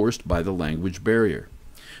enforced by the language barrier.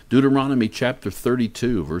 Deuteronomy chapter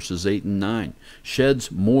 32, verses 8 and 9,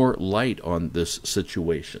 sheds more light on this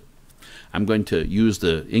situation. I'm going to use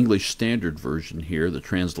the English Standard Version here, the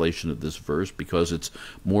translation of this verse, because it's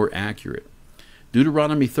more accurate.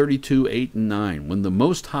 Deuteronomy 32, 8 and 9, when the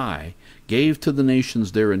Most High gave to the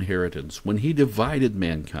nations their inheritance, when he divided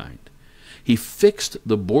mankind, he fixed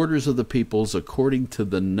the borders of the peoples according to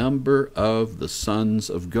the number of the sons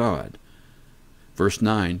of God. Verse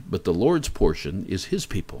 9, but the Lord's portion is his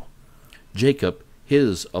people, Jacob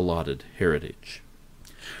his allotted heritage.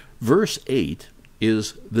 Verse 8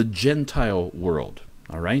 is the Gentile world,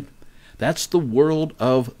 all right? That's the world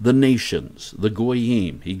of the nations, the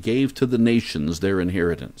Goyim. He gave to the nations their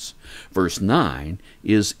inheritance. Verse 9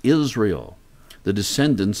 is Israel, the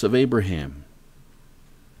descendants of Abraham.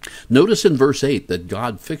 Notice in verse 8 that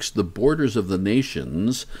God fixed the borders of the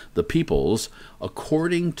nations, the peoples,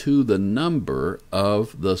 according to the number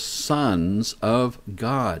of the sons of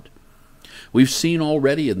God. We've seen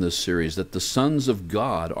already in this series that the sons of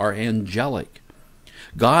God are angelic.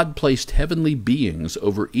 God placed heavenly beings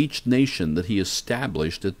over each nation that he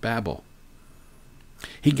established at Babel.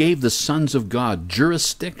 He gave the sons of God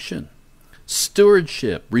jurisdiction,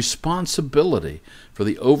 stewardship, responsibility for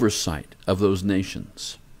the oversight of those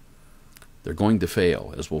nations. They're going to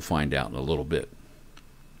fail, as we'll find out in a little bit.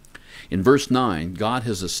 In verse 9, God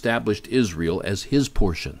has established Israel as his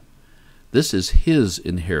portion. This is his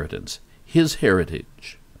inheritance, his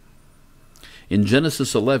heritage. In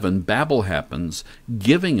Genesis 11, Babel happens,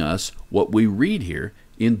 giving us what we read here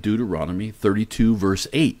in Deuteronomy 32, verse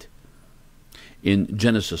 8. In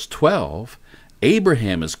Genesis 12,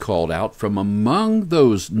 Abraham is called out from among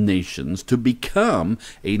those nations to become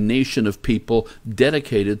a nation of people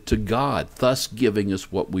dedicated to God, thus giving us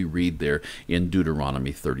what we read there in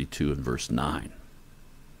Deuteronomy 32 and verse 9.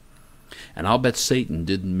 And I'll bet Satan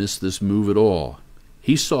didn't miss this move at all.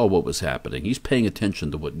 He saw what was happening. He's paying attention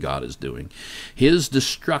to what God is doing. His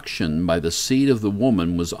destruction by the seed of the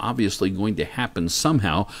woman was obviously going to happen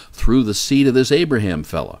somehow through the seed of this Abraham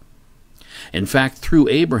fella. In fact, through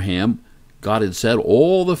Abraham, God had said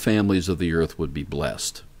all the families of the earth would be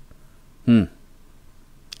blessed.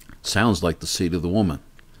 Sounds like the seed of the woman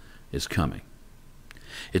is coming.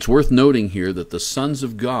 It's worth noting here that the sons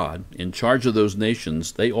of God, in charge of those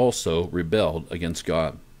nations, they also rebelled against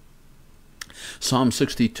God. Psalm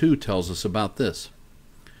 62 tells us about this.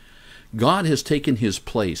 God has taken his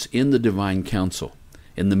place in the divine council.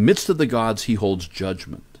 In the midst of the gods, he holds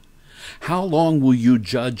judgment. How long will you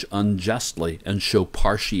judge unjustly and show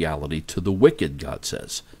partiality to the wicked, God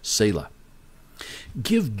says. Selah.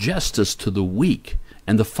 Give justice to the weak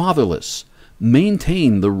and the fatherless.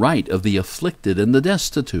 Maintain the right of the afflicted and the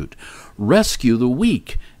destitute. Rescue the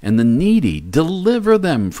weak and the needy. Deliver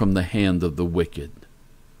them from the hand of the wicked.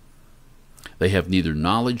 They have neither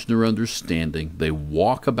knowledge nor understanding. They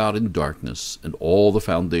walk about in darkness, and all the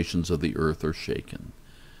foundations of the earth are shaken.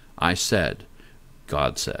 I said,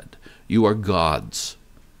 God said, you are gods,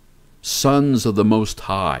 sons of the Most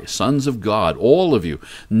High, sons of God, all of you.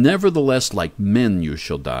 Nevertheless, like men you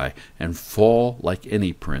shall die, and fall like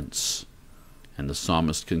any prince. And the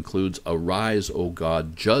psalmist concludes, arise, O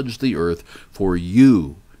God, judge the earth, for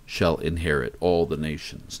you shall inherit all the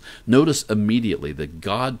nations. Notice immediately that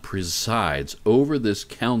God presides over this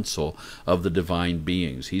council of the divine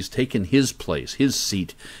beings. He's taken his place, his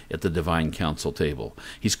seat at the divine council table.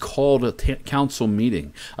 He's called a council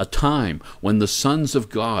meeting, a time when the sons of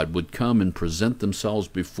God would come and present themselves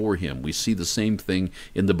before him. We see the same thing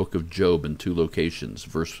in the book of Job in two locations,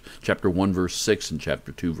 chapter 1, verse 6, and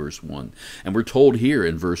chapter 2, verse 1. And we're told here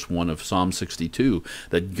in verse 1 of Psalm 62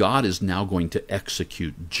 that God is now going to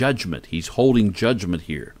execute judgment. He's holding judgment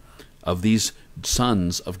here of these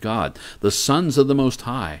sons of God. The sons of the Most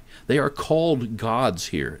High, they are called gods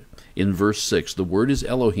here. In verse 6, the word is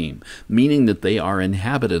Elohim, meaning that they are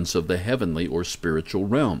inhabitants of the heavenly or spiritual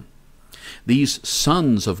realm. These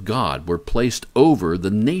sons of God were placed over the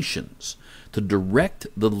nations to direct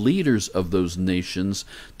the leaders of those nations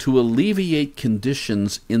to alleviate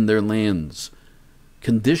conditions in their lands,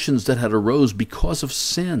 conditions that had arose because of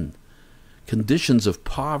sin, conditions of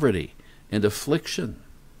poverty and affliction.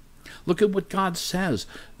 Look at what God says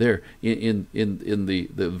there in the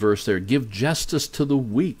verse there. Give justice to the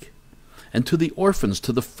weak and to the orphans,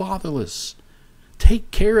 to the fatherless.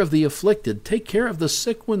 Take care of the afflicted. Take care of the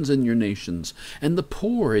sick ones in your nations, and the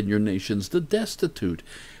poor in your nations, the destitute,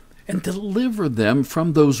 and deliver them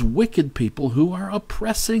from those wicked people who are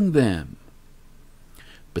oppressing them.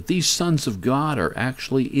 But these sons of God are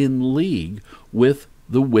actually in league with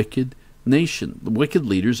the wicked nation, the wicked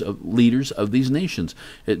leaders of these nations.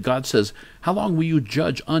 God says, how long will you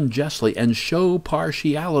judge unjustly and show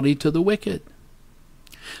partiality to the wicked?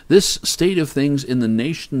 This state of things in the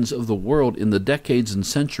nations of the world in the decades and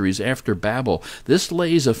centuries after Babel, this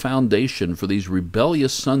lays a foundation for these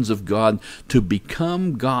rebellious sons of God to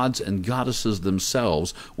become gods and goddesses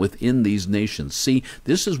themselves within these nations. See,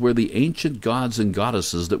 this is where the ancient gods and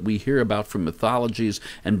goddesses that we hear about from mythologies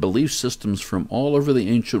and belief systems from all over the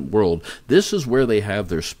ancient world, this is where they have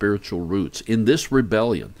their spiritual roots, in this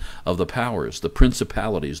rebellion of the powers, the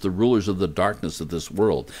principalities, the rulers of the darkness of this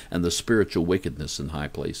world, and the spiritual wickedness in high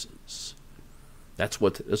places.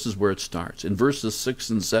 This is where it starts. In verses 6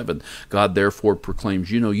 and 7, God therefore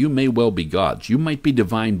proclaims, you may well be gods. You might be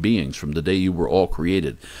divine beings from the day you were all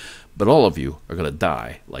created, but all of you are going to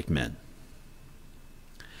die like men.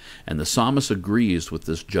 And the psalmist agrees with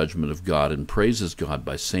this judgment of God and praises God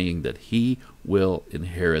by saying that he will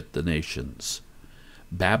inherit the nations.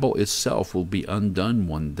 Babel itself will be undone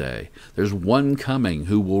one day. There's one coming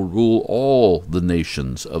who will rule all the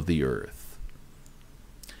nations of the earth.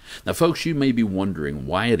 Now, folks, you may be wondering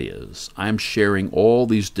why it is I'm sharing all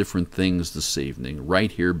these different things this evening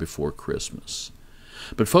right here before Christmas.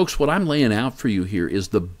 But, folks, what I'm laying out for you here is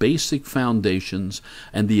the basic foundations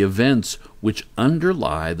and the events which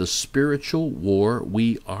underlie the spiritual war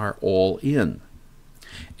we are all in.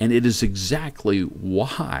 And it is exactly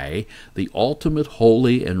why the ultimate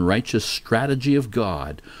holy and righteous strategy of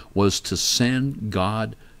God was to send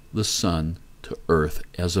God the Son to earth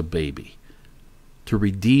as a baby, to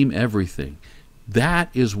redeem everything. That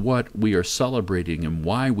is what we are celebrating and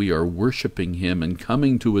why we are worshiping him and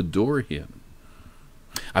coming to adore him.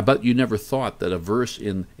 I bet you never thought that a verse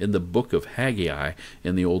in the book of Haggai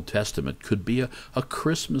in the Old Testament could be a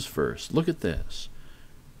Christmas verse. Look at this.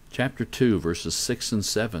 Chapter 2, verses 6 and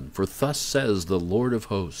 7. For thus says the Lord of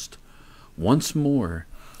hosts, once more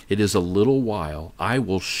it is a little while, I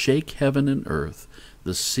will shake heaven and earth,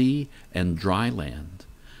 the sea and dry land,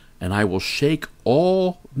 and I will shake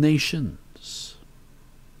all nations,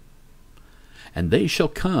 and they shall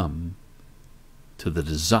come to the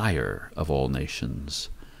desire of all nations,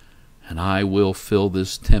 and I will fill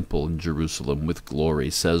this temple in Jerusalem with glory,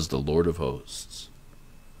 says the Lord of hosts.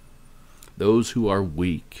 Those who are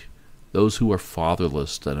weak, those who are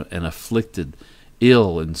fatherless and afflicted,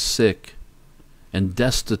 ill and sick and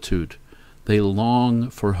destitute, they long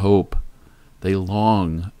for hope. They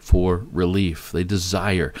long for relief. They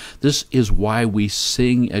desire. This is why we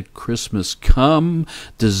sing at Christmas, come,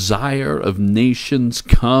 desire of nations,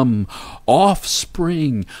 come,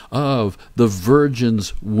 offspring of the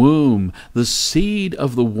virgin's womb. The seed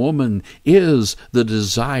of the woman is the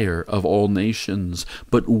desire of all nations.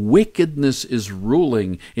 But wickedness is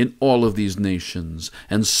ruling in all of these nations,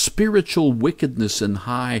 and spiritual wickedness in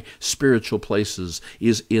high spiritual places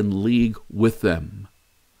is in league with them.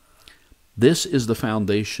 This is the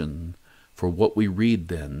foundation for what we read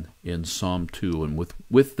then in Psalm 2, and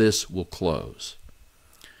with this we'll close.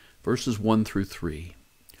 Verses 1 through 3.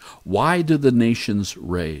 Why do the nations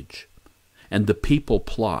rage, and the people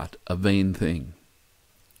plot a vain thing?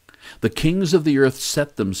 The kings of the earth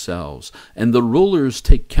set themselves, and the rulers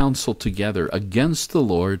take counsel together against the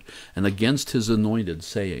Lord and against his anointed,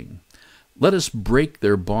 saying, Let us break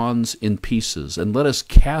their bonds in pieces, and let us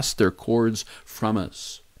cast their cords from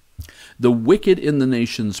us. The wicked in the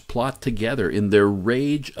nations plot together in their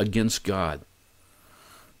rage against God.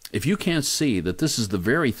 If you can't see that this is the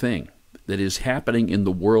very thing that is happening in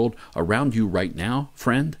the world around you right now,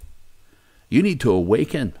 friend, you need to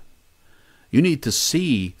awaken. You need to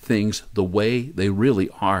see things the way they really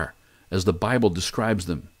are, as the Bible describes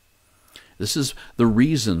them. This is the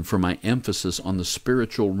reason for my emphasis on the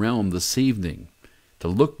spiritual realm this evening, to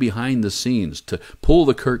look behind the scenes, to pull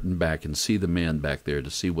the curtain back and see the man back there, to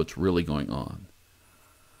see what's really going on.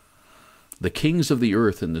 The kings of the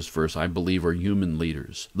earth in this verse, I believe, are human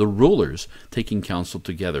leaders. The rulers taking counsel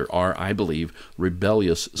together are, I believe,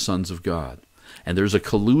 rebellious sons of God. And there's a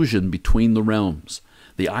collusion between the realms.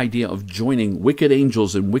 The idea of joining wicked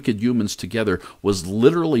angels and wicked humans together was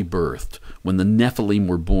literally birthed when the Nephilim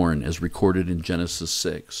were born, as recorded in Genesis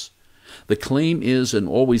 6. The claim is and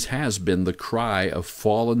always has been the cry of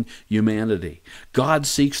fallen humanity. God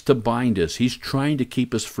seeks to bind us. He's trying to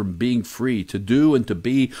keep us from being free to do and to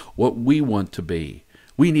be what we want to be.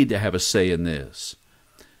 We need to have a say in this.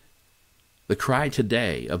 The cry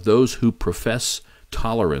today of those who profess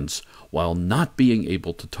tolerance while not being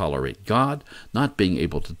able to tolerate God, not being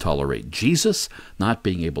able to tolerate Jesus, not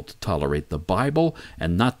being able to tolerate the Bible,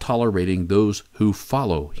 and not tolerating those who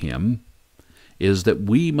follow him, is that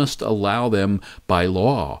we must allow them by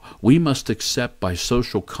law. We must accept by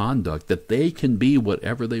social conduct that they can be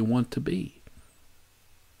whatever they want to be.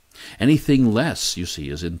 Anything less, you see,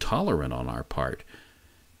 is intolerant on our part.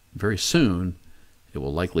 Very soon, it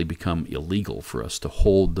will likely become illegal for us to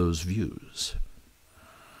hold those views.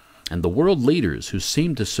 And the world leaders who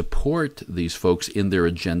seem to support these folks in their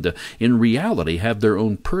agenda, in reality have their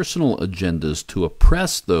own personal agendas to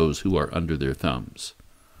oppress those who are under their thumbs.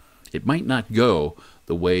 It might not go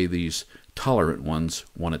the way these tolerant ones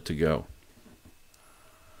want it to go.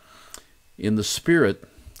 In the spirit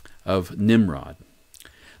of Nimrod,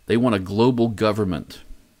 they want a global government,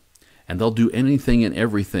 and they'll do anything and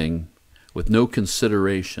everything with no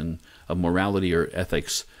consideration of morality or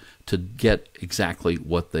ethics to get exactly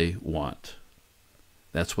what they want.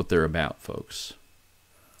 That's what they're about, folks.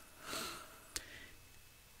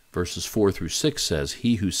 Verses 4 through 6 says,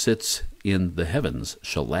 "He who sits in the heavens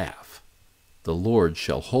shall laugh. The Lord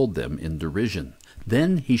shall hold them in derision.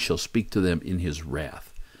 Then he shall speak to them in his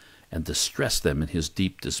wrath, and distress them in his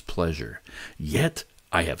deep displeasure. Yet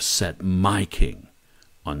I have set my king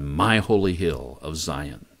on my holy hill of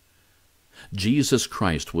Zion." Jesus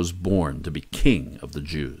Christ was born to be King of the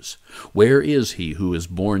Jews. "Where is he who is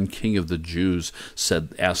born King of the Jews?"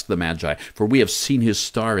 asked the Magi. "For we have seen his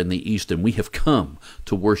star in the east, and we have come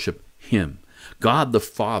to worship him." God the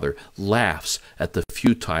Father laughs at the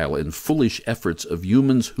futile and foolish efforts of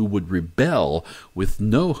humans who would rebel with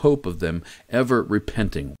no hope of them ever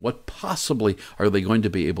repenting. What possibly are they going to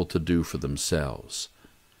be able to do for themselves?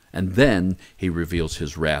 And then he reveals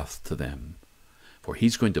his wrath to them. For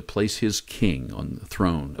he's going to place his king on the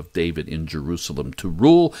throne of David in Jerusalem to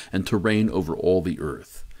rule and to reign over all the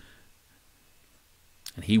earth.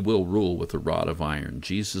 And he will rule with a rod of iron.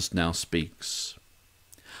 Jesus now speaks.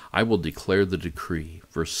 "I will declare the decree,"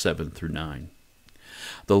 verse 7 through 9.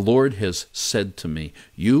 "The Lord has said to me,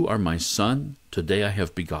 'You are my son, today I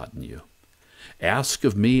have begotten you. Ask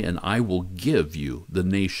of me, and I will give you the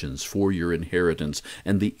nations for your inheritance,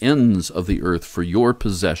 and the ends of the earth for your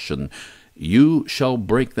possession. You shall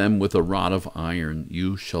break them with a rod of iron.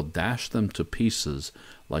 You shall dash them to pieces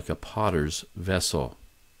like a potter's vessel.'"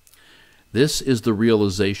 This is the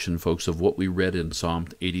realization, folks, of what we read in Psalm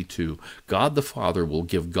 82. God the Father will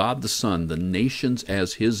give God the Son the nations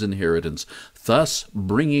as his inheritance, thus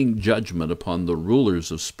bringing judgment upon the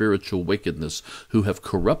rulers of spiritual wickedness who have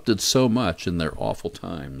corrupted so much in their awful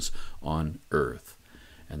times on earth.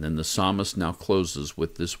 And then the psalmist now closes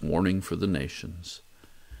with this warning for the nations.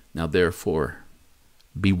 "Now therefore,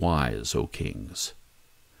 be wise, O kings.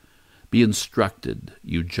 Be instructed,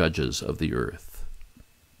 you judges of the earth.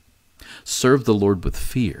 Serve the Lord with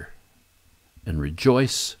fear, and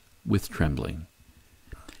rejoice with trembling.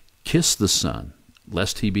 Kiss the Son,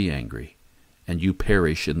 lest he be angry, and you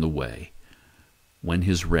perish in the way, when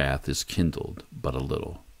his wrath is kindled but a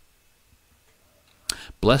little.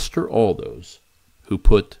 Blessed are all those who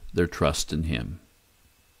put their trust in him."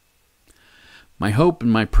 My hope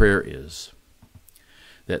and my prayer is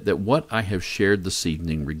that what I have shared this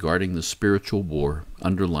evening regarding the spiritual war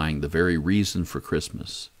underlying the very reason for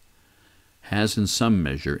Christmas has in some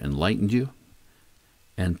measure enlightened you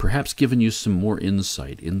and perhaps given you some more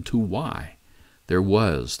insight into why there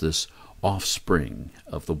was this offspring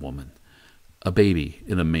of the woman, a baby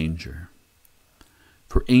in a manger.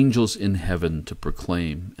 for angels in heaven to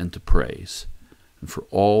proclaim and to praise, and for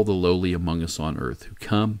all the lowly among us on earth who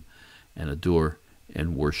come and adore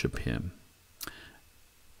and worship him.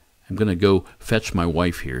 I'm going to go fetch my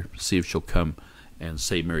wife here, see if she'll come and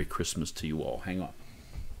say Merry Christmas to you all. Hang on.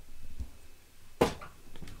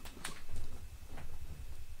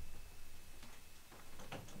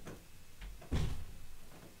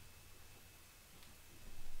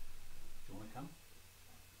 You want to come?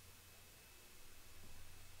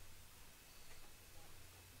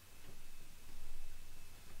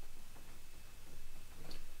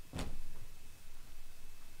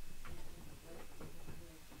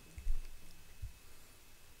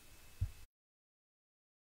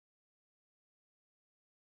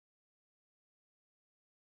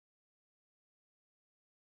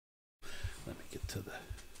 Let me get to the...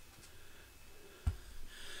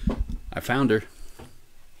 I found her.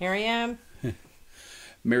 Here I am.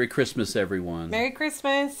 Merry Christmas, everyone. Merry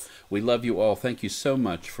Christmas. We love you all. Thank you so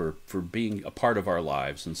much for being a part of our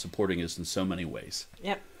lives and supporting us in so many ways.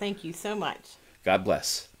 Yep. Thank you so much. God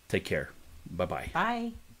bless. Take care. Bye-bye.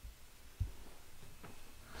 Bye.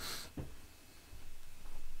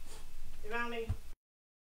 Brownie.